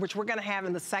skirt, which we're going to have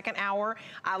in the second hour.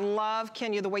 I love,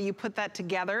 Kenya, the way you put that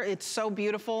together. It's so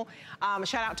beautiful.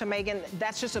 Shout out to Megan.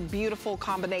 That's just a beautiful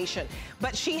combination.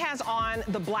 But she has on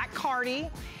the black cardi,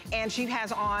 and she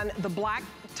has on the black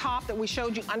top that we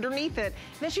showed you underneath it.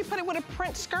 Then she put it with a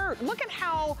print skirt. Look at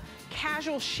how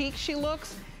casual chic she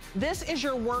looks. This is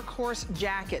your workhorse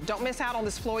jacket. Don't miss out on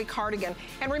this flowy cardigan.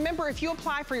 And remember, if you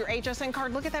apply for your HSN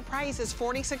card, look at that price. It's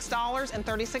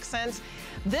 $46.36.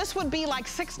 This would be like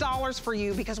 $6 for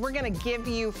you because we're gonna give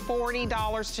you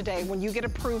 $40 today when you get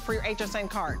approved for your HSN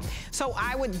card. So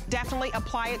I would definitely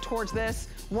apply it towards this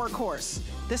workhorse.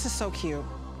 This is so cute.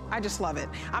 I just love it.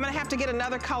 I'm gonna have to get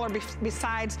another color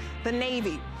besides the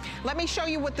navy. Let me show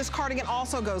you what this cardigan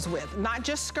also goes with. Not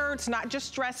just skirts, not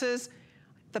just dresses,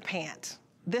 the pant.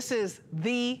 This is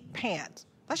the pant.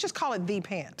 Let's just call it the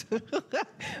pant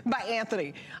by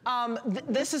Antthony.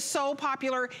 This is so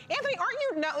popular. Antthony,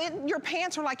 aren't you, your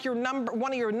pants are like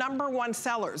one of your #1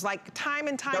 sellers, like time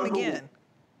and time again.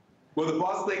 Well, the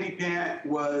Boss Lady pant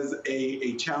was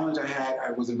a challenge I had.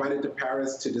 I was invited to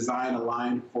Paris to design a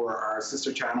line for our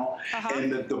sister channel.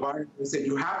 And the buyer said,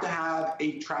 you have to have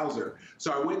a trouser.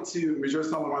 So I went to Monsieur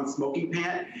Sullivan's smoking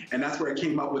pant, and that's where I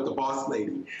came up with the Boss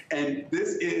Lady. And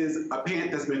this is a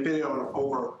pant that's been fitted on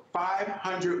over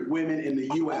 500 women in the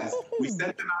U.S. We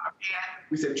sent them out a pant.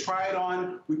 We said, try it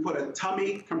on. We put a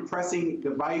tummy compressing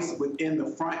device within the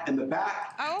front and the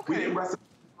back. We didn't rest.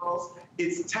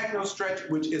 It's Techno Stretch,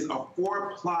 which is a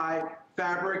 4-ply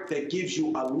fabric that gives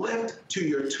you a lift to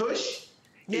your tush.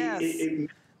 Yes. It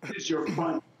matches your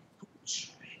front tush.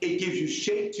 It gives you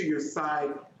shape to your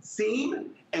side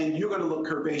seam, and you're going to look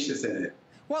curvaceous in it.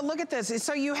 Well, look at this.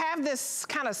 So you have this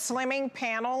kind of slimming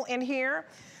panel in here.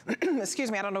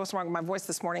 Excuse me, I don't know what's wrong with my voice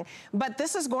this morning, but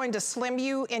this is going to slim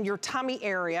you in your tummy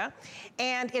area,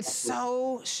 and it's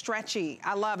so stretchy.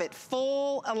 I love it.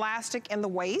 Full elastic in the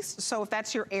waist, so if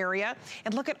that's your area,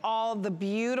 and look at all the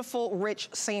beautiful, rich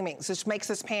seamings. This makes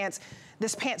this pant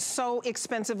so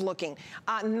expensive looking.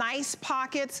 Nice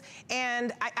pockets,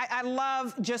 and I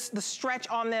love just the stretch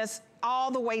on this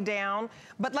all the way down.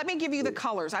 But let me give you the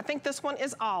colors. I think this one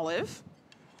is olive.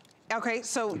 Okay,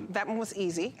 so that one was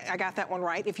easy. I got that one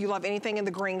right. If you love anything in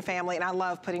the green family, and I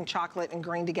love putting chocolate and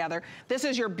green together. This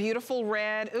is your beautiful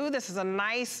red. Ooh, this is a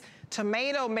nice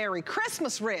tomato Merry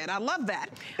Christmas red. I love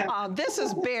that. This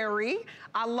is berry.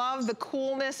 I love the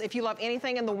coolness. If you love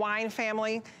anything in the wine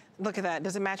family, look at that.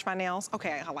 Does it match my nails?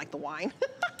 Okay, I like the wine.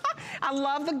 I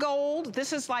love the gold.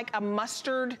 This is like a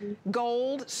mustard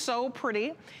gold, so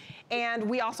pretty. And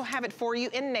we also have it for you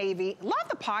in navy. Love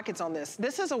the pockets on this.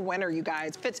 This is a winner, you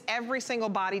guys. Fits every single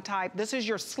body type. This is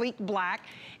your sleek black,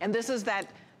 and this is that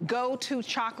go-to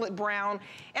chocolate brown.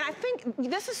 And I think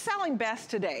this is selling best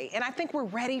today. And I think we're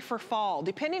ready for fall,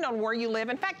 depending on where you live.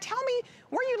 In fact, tell me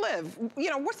where you live.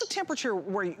 You know, what's the temperature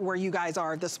where you guys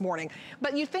are this morning?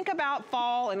 But you think about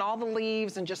fall and all the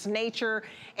leaves and just nature,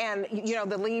 and you know,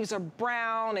 the leaves are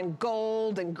brown and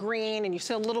gold and green, and you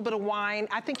see a little bit of wine.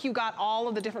 I think you got all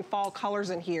of the different fall colors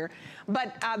in here.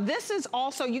 But this is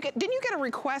also, didn't you get a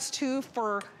request too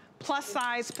for plus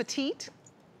size petite?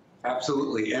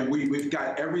 Absolutely, and we've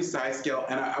got every size scale,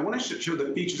 and I want to show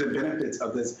the features and benefits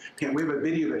of this pant. We have a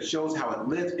video that shows how it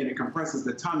lifts and it compresses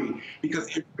the tummy,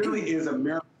 because it really is a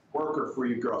miracle worker for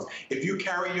you girls. If you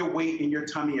carry your weight in your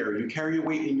tummy area, you carry your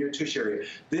weight in your tush area,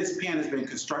 this pant has been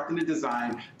constructed and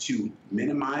designed to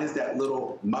minimize that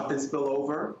little muffin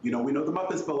spillover. You know, we know the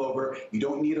muffin spillover. You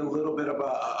don't need a little bit of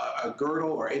a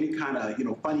girdle or any kind of, you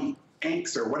know, funny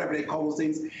anks or whatever they call those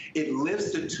things. It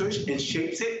lifts the tush and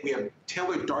shapes it. We have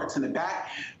tailored darts in the back.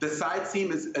 The side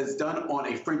seam is done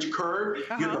on a French curve.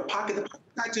 You have the pocket. The pocket's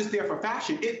not just there for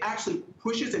fashion. It actually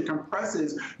pushes and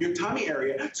compresses your tummy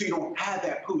area so you don't have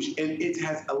that push. And it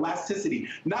has elasticity,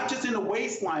 not just in the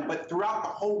waistline, but throughout the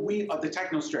whole weave of the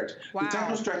Techno Stretch. Wow. The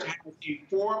Techno Stretch has a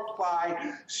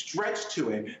 4-ply stretch to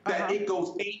it that it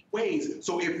goes 8 ways.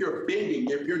 So if you're bending,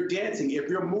 if you're dancing, if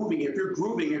you're moving, if you're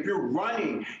grooving, if you're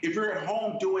running, if you're at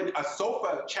home doing a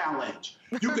sofa challenge,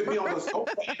 you could be on the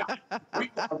sofa and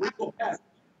a wrinkle vest.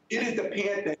 It is the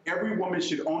pant that every woman woman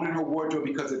should own in her wardrobe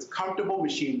because it's comfortable,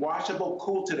 machine washable,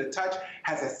 cool to the touch,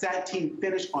 has a sateen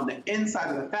finish on the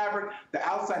inside of the fabric. The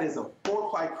outside is a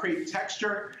 4-ply crepe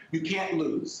texture. You can't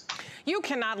lose. You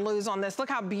cannot lose on this. Look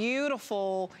how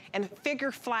beautiful and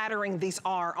figure flattering these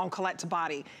are on Colette's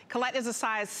body. Colette is a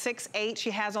size 6'8",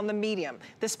 she has on the medium.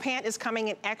 This pant is coming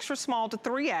in extra small to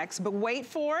 3X, but wait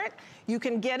for it. You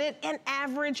can get it in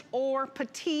average or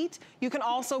petite. You can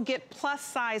also get plus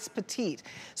size petite.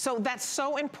 So that's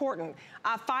so important.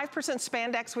 5%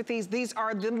 spandex with these. These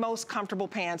are the most comfortable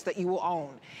pants that you will own.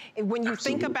 When you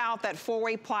think about that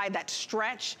 4-way ply, that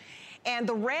stretch, and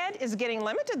the red is getting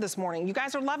limited this morning. You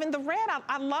guys are loving the red.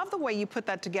 I love the way you put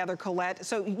that together, Colette.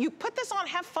 So you put this on,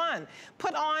 have fun.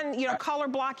 Put on, you know, color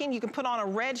blocking. You can put on a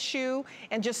red shoe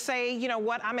and just say, you know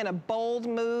what, I'm in a bold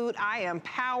mood. I am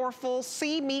powerful.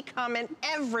 See me coming,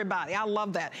 everybody. I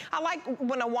love that. I like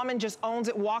when a woman just owns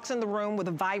it, walks in the room with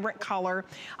a vibrant color.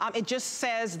 It just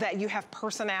says that you have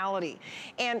personality.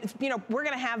 And, you know, we're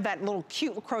gonna have that little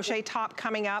cute crochet top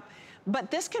coming up.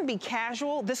 But this can be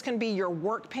casual, this can be your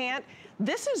work pant.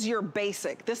 This is your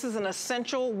basic. This is an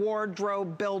essential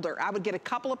wardrobe builder. I would get a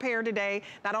couple of pair today.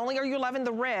 Not only are you loving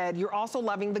the red, you're also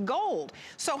loving the gold.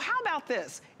 So how about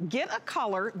this? Get a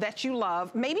color that you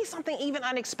love, maybe something even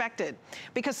unexpected,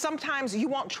 because sometimes you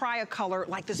won't try a color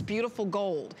like this beautiful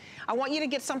gold. I want you to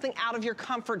get something out of your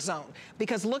comfort zone,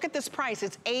 because look at this price.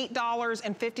 It's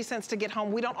 $8.50 to get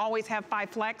home. We don't always have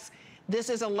 5 flex. This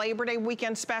is a Labor Day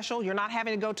weekend special. You're not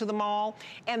having to go to the mall.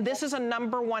 And this is a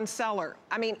 #1 seller.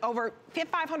 I mean, over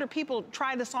 500 people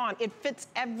try this on. It fits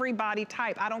everybody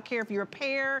type. I don't care if you're a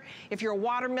pear, if you're a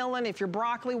watermelon, if you're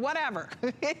broccoli, whatever.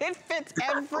 It fits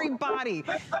everybody.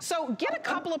 So get a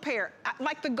couple of pair.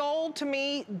 Like the gold, to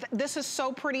me, this is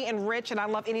so pretty and rich, and I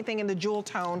love anything in the jewel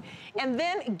tone. And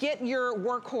then get your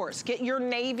workhorse. Get your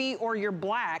navy or your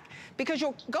black, because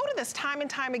you'll go to this time and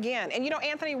time again. And you know,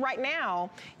 Anthony, right now,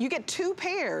 you get 2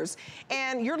 pairs,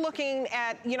 and you're looking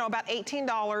at, you know, about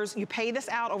 $18. You pay this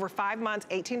out over 5 months,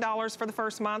 $18 for the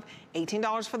first month,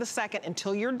 $18 for the second,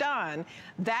 until you're done.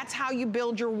 That's how you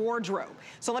build your wardrobe.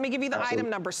 So let me give you the item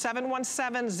number,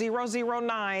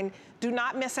 717009. Do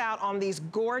not miss out on these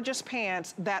gorgeous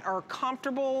pants that are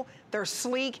comfortable, they're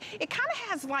sleek. It kind of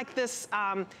has like this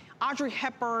Audrey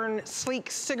Hepburn sleek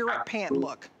cigarette pant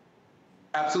look.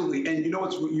 Absolutely, and you know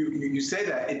what's, you say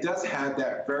that, it does have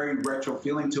that very retro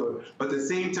feeling to it, but at the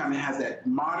same time, it has that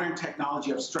modern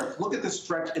technology of stretch. Look at the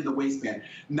stretch in the waistband.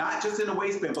 Not just in the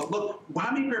waistband, but look,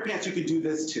 how many pair of pants you can do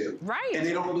this to? Right. And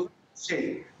they don't lose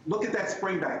shape. Look at that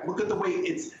spring back. Look at the way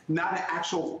it's not an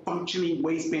actual functioning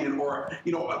waistband or,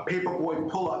 you know, a paperboy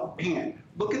pull-up pant.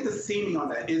 Look at the seaming on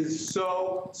that. It is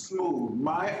so smooth.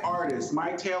 My artists,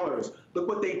 my tailors, look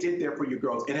what they did there for you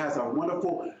girls. It has a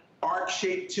wonderful arc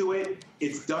shape to it.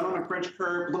 It's done on a French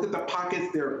curve. Look at the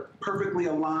pockets, they're perfectly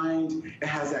aligned. It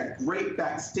has that great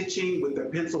back stitching with the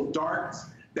pencil darts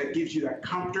that gives you that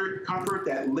comfort,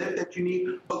 that lift that you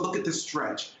need. But look at the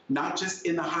stretch, not just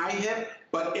in the high hip,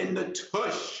 but in the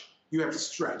tush, you have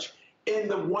stretch. In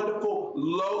the wonderful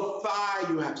low thigh,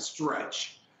 you have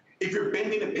stretch. If you're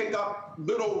bending to pick up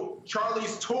little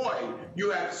Charlie's toy,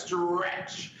 you have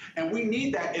stretch. And we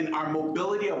need that in our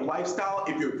mobility of lifestyle.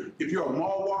 If you're a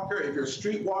mall walker, if you're a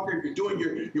street walker, if you're doing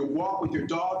your walk with your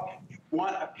dog, you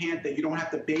want a pant that you don't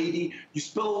have to baby. You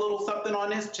spill a little something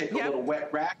on this, take a little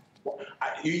wet rag.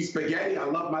 You eat spaghetti. I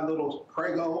love my little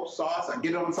Prego sauce. I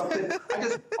get it on something. I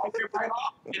just wipe it right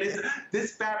off. And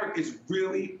this fabric is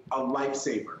really a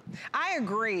lifesaver. I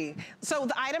agree. So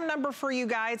the item number for you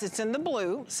guys, it's in the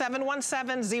blue,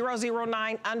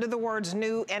 717009, under the words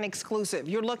new and exclusive.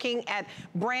 You're looking at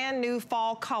brand new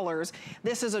fall colors.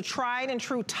 This is a tried and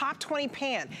true top 20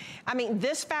 pant. I mean,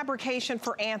 this fabrication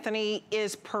for Anthony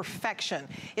is perfection.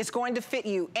 It's going to fit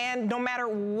you. And no matter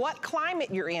what climate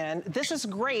you're in, this is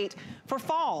great for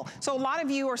fall. So a lot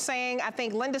of you are saying, I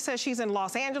think Linda says she's in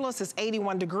Los Angeles, it's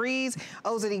 81 degrees.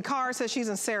 OZD Carr says she's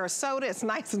in Sarasota, it's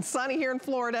nice and sunny here in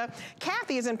Florida.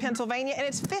 Kathy is in Pennsylvania, and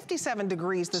it's 57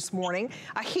 degrees this morning.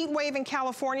 A heat wave in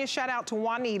California, shout out to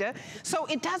Juanita. So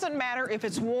it doesn't matter if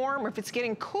it's warm or if it's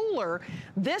getting cooler,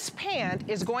 this pant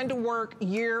is going to work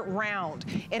year round.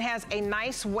 It has a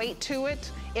nice weight to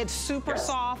it. It's super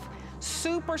soft,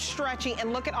 super stretchy,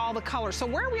 and look at all the colors. So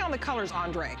where are we on the colors,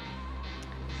 Andre?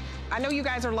 I know you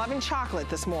guys are loving chocolate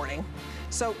this morning.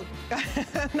 So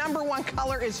 #1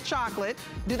 color is chocolate.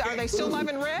 Are they still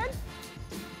loving red?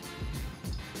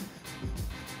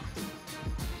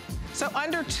 So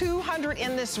under 200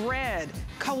 in this red.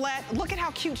 Colette, look at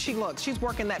how cute she looks. She's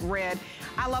working that red.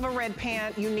 I love a red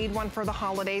pant. You need one for the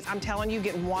holidays. I'm telling you,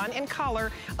 get one in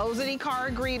color. OZD Carr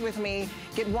agreed with me.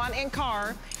 Get one in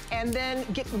color. and then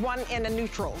get one in a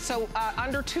neutral. So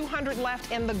under 200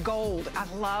 left in the gold. I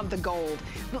love the gold.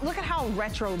 Look at how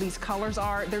retro these colors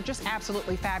are. They're just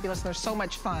absolutely fabulous, and they're so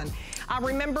much fun.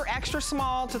 Remember, extra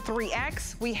small to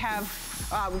 3X. We have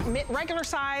regular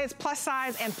size,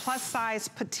 and plus size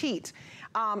petite.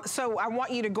 So I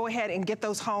want you to go ahead and get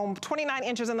those home. 29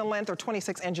 inches in the length or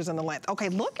 26 inches in the length. Okay,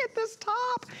 look at this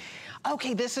top.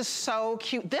 Okay, this is so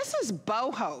cute. This is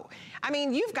boho. I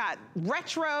mean, you've got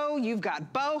retro, you've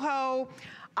got boho.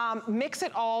 Mix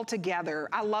it all together.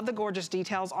 I love the gorgeous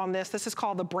details on this. This is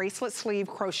called the bracelet sleeve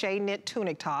crochet knit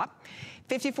tunic top.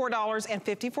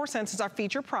 $54.54 is our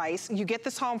feature price. You get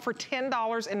this home for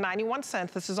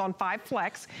 $10.91. This is on 5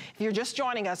 Flex. If you're just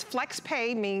joining us, Flex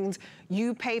Pay means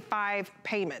you pay 5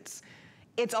 payments.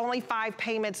 It's only 5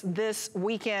 payments this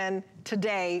weekend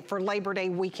today for Labor Day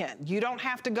weekend. You don't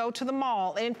have to go to the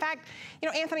mall. And in fact, you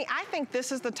know, Anthony, I think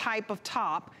this is the type of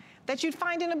top that you'd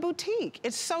find in a boutique.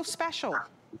 It's so special.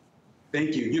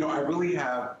 Thank you. You know, I really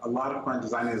have a lot of fun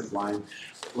designing this line.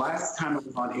 Last time I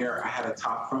was on air, I had a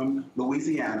top from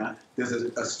Louisiana. There's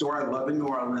a store I love in New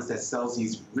Orleans that sells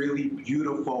these really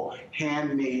beautiful,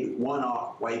 handmade,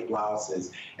 one-off white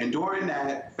blouses. And during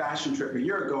that fashion trip a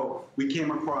year ago, we came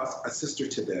across a sister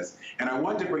to this. And I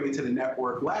wanted to bring it to the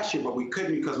network last year, but we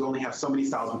couldn't because we only have so many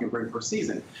styles we can bring per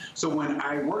season. So when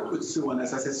I worked with Sue on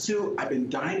this, I said, Sue, I've been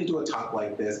dying to do a top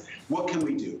like this. What can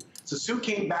we do? So Sue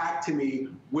came back to me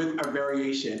with a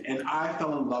variation, and I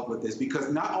fell in love with this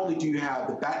because not only do you have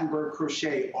the Battenberg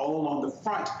crochet all along the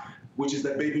front, which is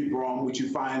the baby brougham, which you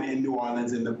find in New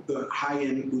Orleans in the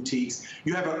high-end boutiques,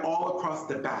 you have it all across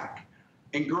the back.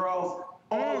 And girls,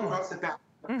 all across the back,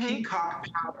 the peacock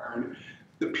pattern,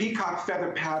 the peacock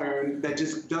feather pattern that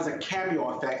just does a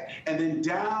cameo effect. And then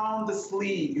down the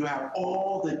sleeve, you have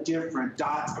all the different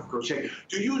dots of crochet.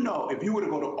 Do you know, if you were to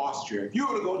go to Austria, if you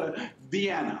were to go to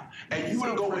Vienna, and you were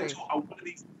to go into one of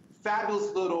these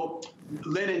fabulous little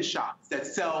linen shops that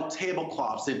sell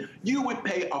tablecloths, and you would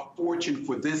pay a fortune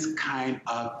for this kind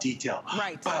of detail.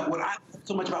 Right. But what I love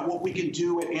so much about what we can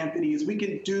do at Antthony is we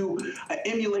can do an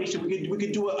emulation. We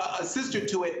can do a sister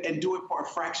to it and do it for a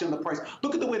fraction of the price.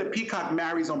 Look at the way the peacock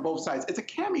marries on both sides. It's a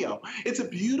cameo. It's a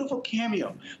beautiful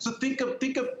cameo. So think of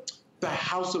the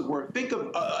house of work. Think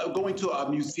of going to a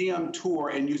museum tour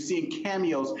and you're seeing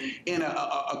cameos in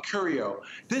a curio.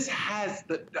 This has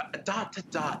the dot to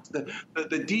dot,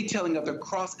 the detailing of the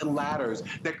cross and ladders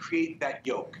that create that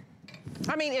yoke.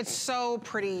 I mean, it's so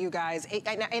pretty, you guys.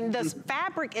 And this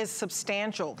fabric is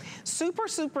substantial. Super,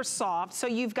 super soft. So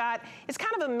you've got, it's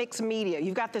kind of a mixed media.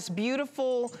 You've got this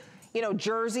beautiful, you know,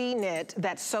 jersey knit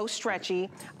that's so stretchy.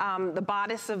 The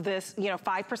bodice of this, you know,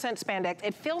 5% spandex.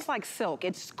 It feels like silk.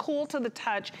 It's cool to the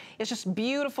touch. It's just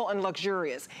beautiful and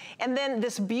luxurious. And then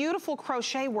this beautiful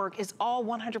crochet work is all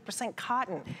 100%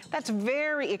 cotton. That's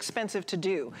very expensive to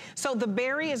do. So the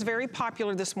berry is very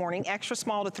popular this morning, extra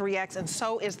small to 3X, and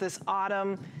so is this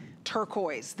autumn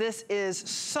turquoise. This is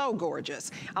so gorgeous.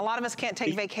 A lot of us can't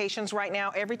take vacations right now.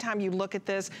 Every time you look at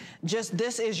this, just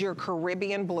this is your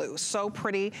Caribbean blue. So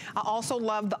pretty. I also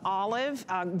love the olive.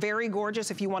 Very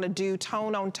gorgeous if you want to do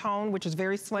tone on tone, which is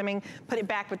very slimming. Put it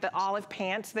back with the olive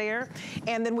pants there.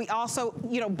 And then we also,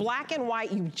 you know, black and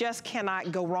white you just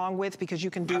cannot go wrong with because you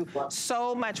can do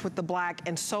so much with the black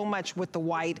and so much with the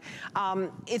white.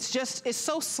 It's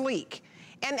so sleek.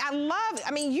 And I love, I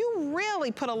mean, you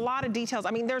really put a lot of details. I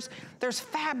mean, there's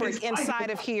fabric inside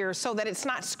of here so that it's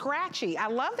not scratchy. I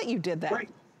love that you did that. Right.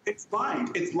 It's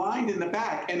lined in the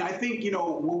back. And I think, you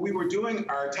know, when we were doing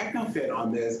our techno fit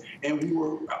on this, and we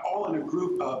were all in a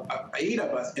group of 8 of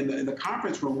us in the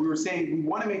conference room, we were saying, we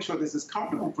want to make sure this is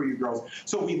comfortable for you girls.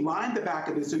 So we lined the back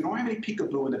of this, so you don't have any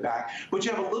peekaboo in the back, but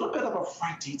you have a little bit of a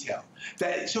front detail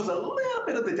that shows a little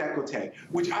bit of the décolleté,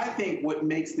 which I think what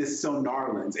makes this so New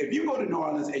Orleans. If you go to New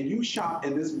Orleans and you shop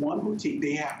in this one boutique,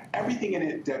 they have everything in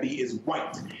it, Debbie, is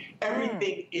white.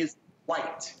 Everything is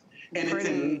white. And it's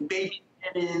in baby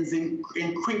linens and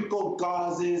crinkled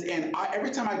gauzes, and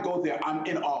every time I go there, I'm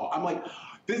in awe. I'm like,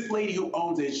 this lady who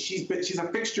owns it, she's a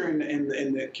fixture in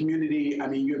the community. I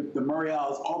mean, you have the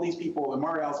Muriels, all these people, the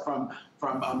Muriels from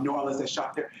New Orleans that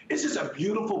shop there. It's just a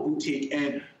beautiful boutique,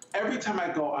 and every time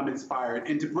I go, I'm inspired.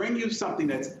 And to bring you something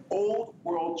that's old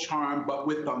world charm, but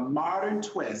with a modern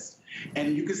twist,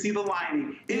 and you can see the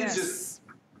lining, it is just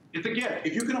It's a gift.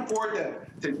 If you can afford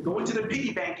to go into the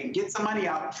piggy bank and get some money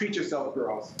out, treat yourself,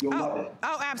 girls. You'll love it.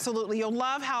 Oh, absolutely. You'll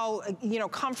love how, you know,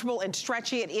 comfortable and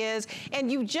stretchy it is.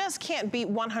 And you just can't beat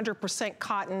 100%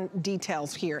 cotton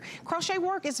details here. Crochet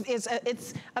work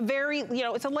it's a very, you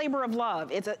know, it's a labor of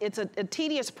love. It's a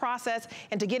tedious process,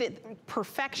 and to get it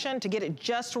perfection, to get it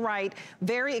just right,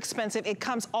 very expensive. It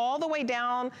comes all the way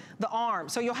down the arm.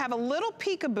 So you'll have a little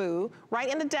peekaboo right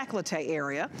in the décolleté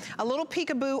area, a little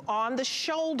peekaboo on the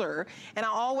shoulder. And I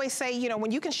always say, you know,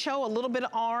 when you can show a little bit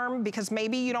of arm, because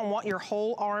maybe you don't want your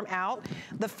whole arm out,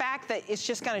 the fact that it's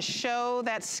just gonna show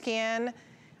that skin,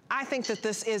 I think that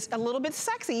this is a little bit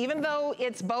sexy, even though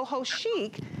it's boho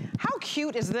chic. How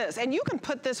cute is this? And you can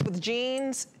put this with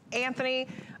jeans, Anthony.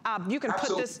 You can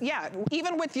put this, yeah,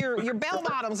 even with your bell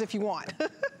bottoms if you want.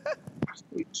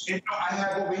 And, you know, I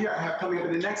have over here, I have coming up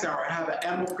in the next hour, I have an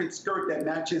animal print skirt that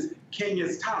matches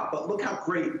Kenya's top, but look how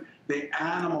great the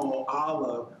animal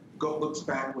olive looks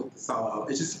back with the solid olive.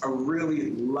 It's just a really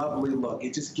lovely look.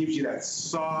 It just gives you that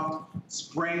soft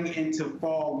spring into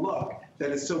fall look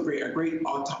that is so great, a great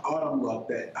autumn look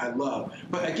that I love.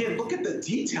 But again, look at the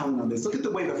detailing on this. Look at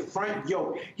the way the front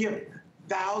yoke, you have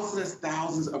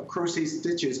thousands of crochet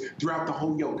stitches throughout the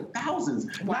whole yoke.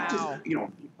 Thousands, wow. Not just, you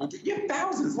know, you have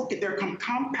thousands. Look at, they're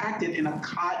compacted in a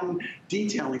cotton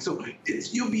detailing. So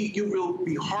you will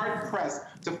be hard pressed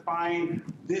to find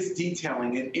this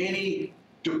detailing in any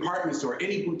department store,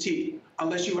 any boutique,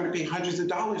 unless you're going to pay hundreds of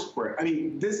dollars for it. I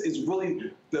mean, this is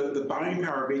really the buying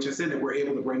power of HSN that we're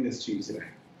able to bring this to you today.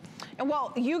 And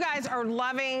well, you guys are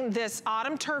loving this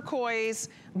autumn turquoise,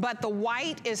 but the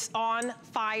white is on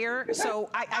fire. So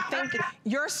I think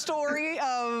your story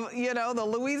of, you know, the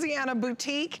Louisiana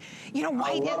boutique, you know,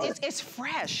 white, it's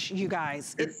fresh, you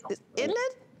guys. Isn't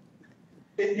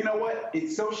it? You know what?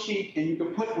 It's so chic, and you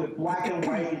can put it with black and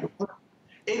white. You can put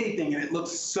anything, and it looks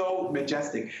so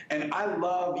majestic. And I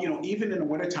love, you know, even in the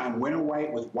wintertime, winter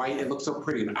white with white, it looks so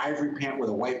pretty. An ivory pant with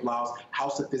a white blouse, how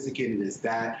sophisticated is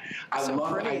that? I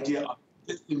love the idea of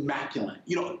it's immaculate,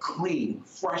 you know, clean,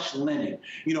 fresh linen.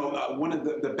 You know, one of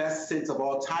the best scents of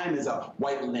all time is a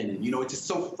white linen. You know, it's just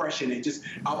so fresh and it's just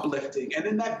uplifting. And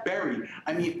then that berry,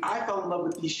 I mean, I fell in love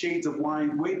with these shades of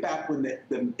wine way back when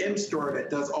the M store that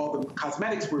does all the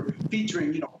cosmetics were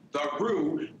featuring, you know, the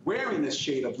Rue wearing this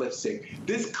shade of lipstick.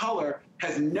 This color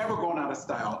has never gone out of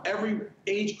style. Every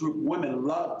age group, women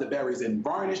love the berries, and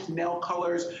varnished nail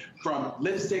colors, from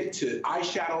lipstick to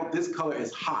eyeshadow. This color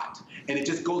is hot, and it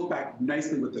just goes back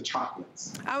nicely with the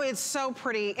chocolates. Oh, it's so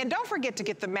pretty. And don't forget to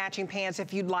get the matching pants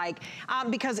if you'd like,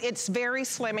 because it's very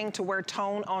slimming to wear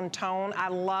tone on tone. I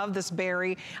love this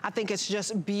berry. I think it's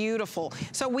just beautiful.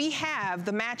 So we have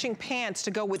the matching pants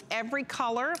to go with every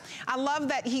color. I love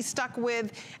that he stuck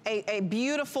with a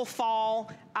beautiful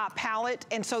fall palette,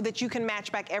 and so that you can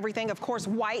match back everything. Of course,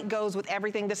 white goes with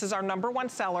everything. This is our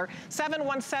 #1 seller,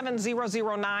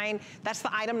 717009. That's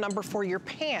the item number for your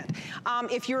pant.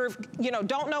 If you're, you know,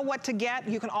 don't know what to get,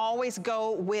 you can always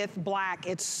go with black.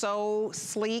 It's so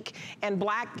sleek, and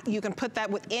black, you can put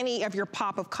that with any of your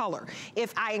pop of color.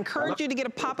 If I encourage you to get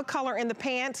a pop of color in the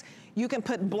pants, you can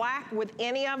put black with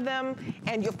any of them,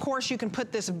 and of course you can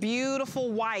put this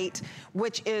beautiful white,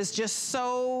 which is just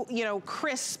so, you know,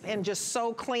 crisp and just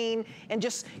so clean and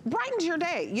just brightens your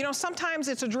day. You know, sometimes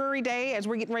it's a dreary day as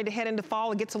we're getting ready to head into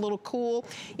fall. It gets a little cool.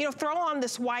 You know, throw on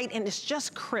this white and it's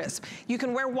just crisp. You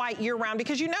can wear white year round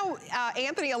because, you know,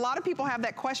 Anthony, a lot of people have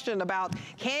that question about,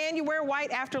 can you wear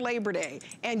white after Labor Day?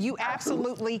 And you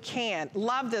absolutely can.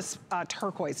 Love this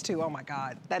turquoise too. Oh my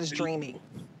God, that is dreamy.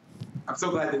 I'm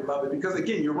so glad they love it because,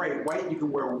 again, you're right. White you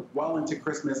can wear well into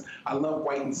Christmas. I love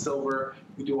white and silver.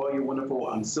 You do all your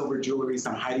wonderful silver jewelry.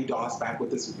 Some Heidi Doss back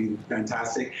with this would be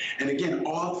fantastic. And again,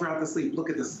 all throughout the sleeve, look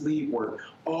at the sleeve work.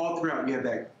 All throughout, you have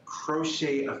that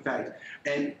crochet effect.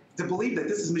 And to believe that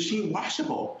this is machine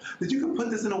washable, that you can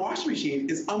put this in a washing machine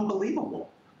is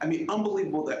unbelievable. I mean,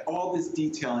 unbelievable that all this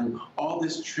detailing, all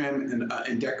this trim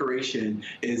and decoration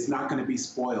is not going to be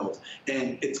spoiled.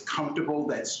 And it's comfortable,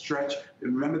 that stretch.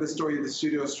 Remember the story of the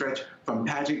studio stretch from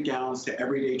pageant gowns to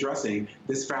everyday dressing.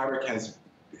 This fabric has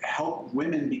helped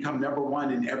women become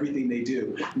 #1 in everything they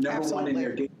do. #1 in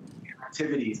their daily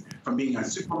activities, from being a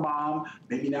super mom,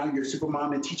 maybe now you're a super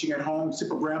mom and teaching at home,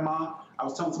 super grandma. I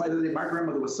was telling somebody the other day, my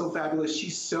grandmother was so fabulous. She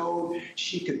sewed,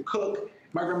 she could cook.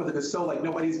 My grandmother could sew like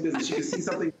nobody's business. She could see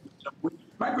something.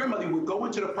 My grandmother would go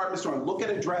into the department store and look at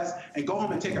a dress and go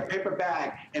home and take a paper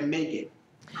bag and make it.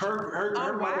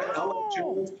 Her mother, Ella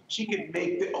Jones, she could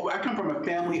make, I come from a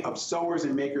family of sewers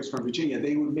and makers from Virginia.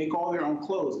 They would make all their own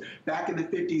clothes. Back in the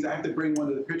 50s, I have to bring one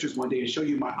of the pictures one day and show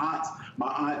you my aunts,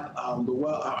 my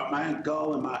Aunt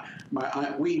Gull and my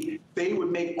Aunt Wee. They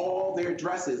would make all their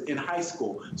dresses in high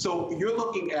school. So you're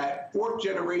looking at 4th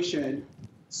generation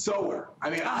sewer. I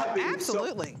mean, I've been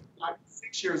absolutely. I'm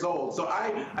 6 years old, so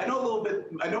I know a little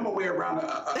bit. I know my way around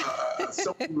a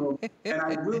sewing room, and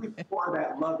I really pour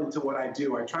that love into what I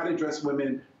do. I try to dress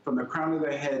women from the crown of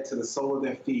their head to the sole of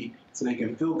their feet, so they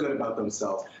can feel good about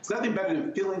themselves. It's nothing better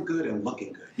than feeling good and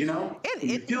looking good. You know, when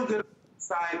you feel good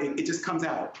inside, it just comes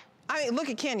out. I mean, look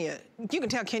at Kenya. You can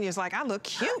tell Kenya's like, I look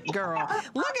cute, girl.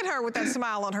 Look at her with that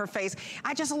smile on her face.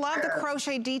 I just love the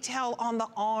crochet detail on the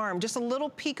arm. Just a little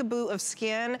peekaboo of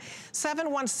skin.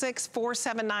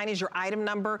 716-479 is your item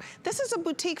number. This is a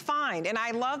boutique find, and I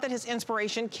love that his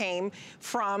inspiration came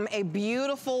from a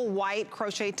beautiful white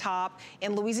crochet top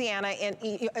in Louisiana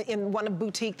in one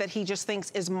boutique that he just thinks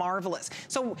is marvelous.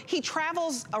 So he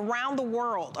travels around the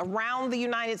world, around the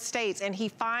United States, and he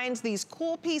finds these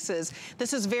cool pieces.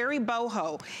 This is very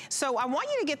boho. So I want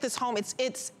you to get this home.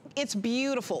 It's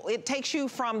beautiful. It takes you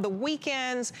from the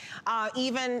weekends,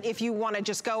 even if you want to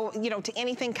just go, you know, to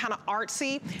anything kind of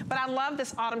artsy. But I love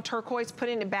this autumn turquoise,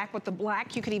 putting it back with the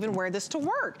black. You could even wear this to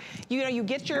work. You know, you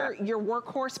get your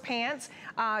workhorse pants,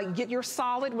 get your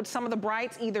solid with some of the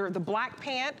brights, either the black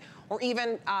pant or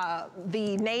even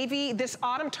the navy. This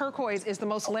autumn turquoise is the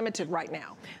most limited right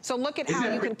now. So look at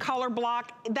how you can color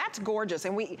block. That's gorgeous.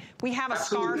 And we have a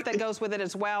scarf that goes with it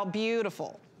as well.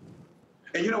 Beautiful.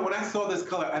 And you know, when I saw this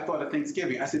color, I thought of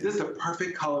Thanksgiving. I said, this is a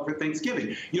perfect color for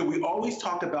Thanksgiving. You know, we always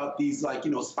talked about these, like,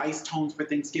 you know, spice tones for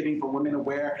Thanksgiving for women to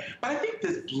wear. But I think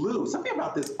this blue, something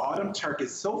about this autumn turk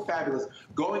is so fabulous.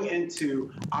 Going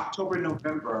into October,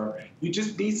 November, you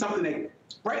just need something that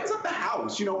brightens up the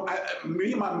house. You know,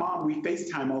 me and my mom, we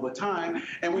FaceTime all the time.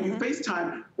 And when you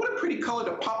FaceTime, what a pretty color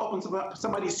to pop up on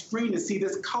somebody's screen to see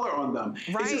this color on them.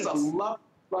 Right. It's just a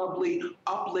lovely,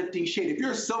 uplifting shade. If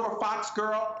you're a silver fox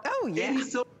girl, any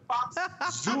silver fox,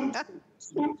 zoom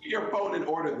to your phone and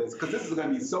order this, because this is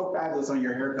going to be so fabulous on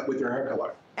your haircut with your hair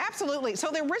color. Absolutely.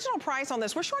 So the original price on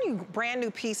this, we're showing you brand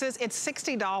new pieces. It's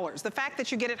 $60. The fact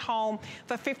that you get it home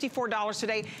for $54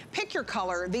 today, pick your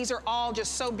color. These are all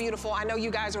just so beautiful. I know you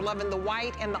guys are loving the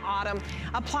white and the autumn.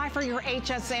 Apply for your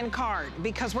HSN card,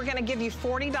 because we're going to give you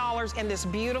 $40 in this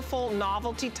beautiful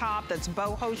novelty top that's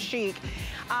boho chic.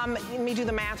 Let me do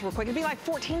the math real quick. It'd be like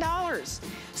 $14.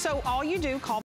 So all you do, call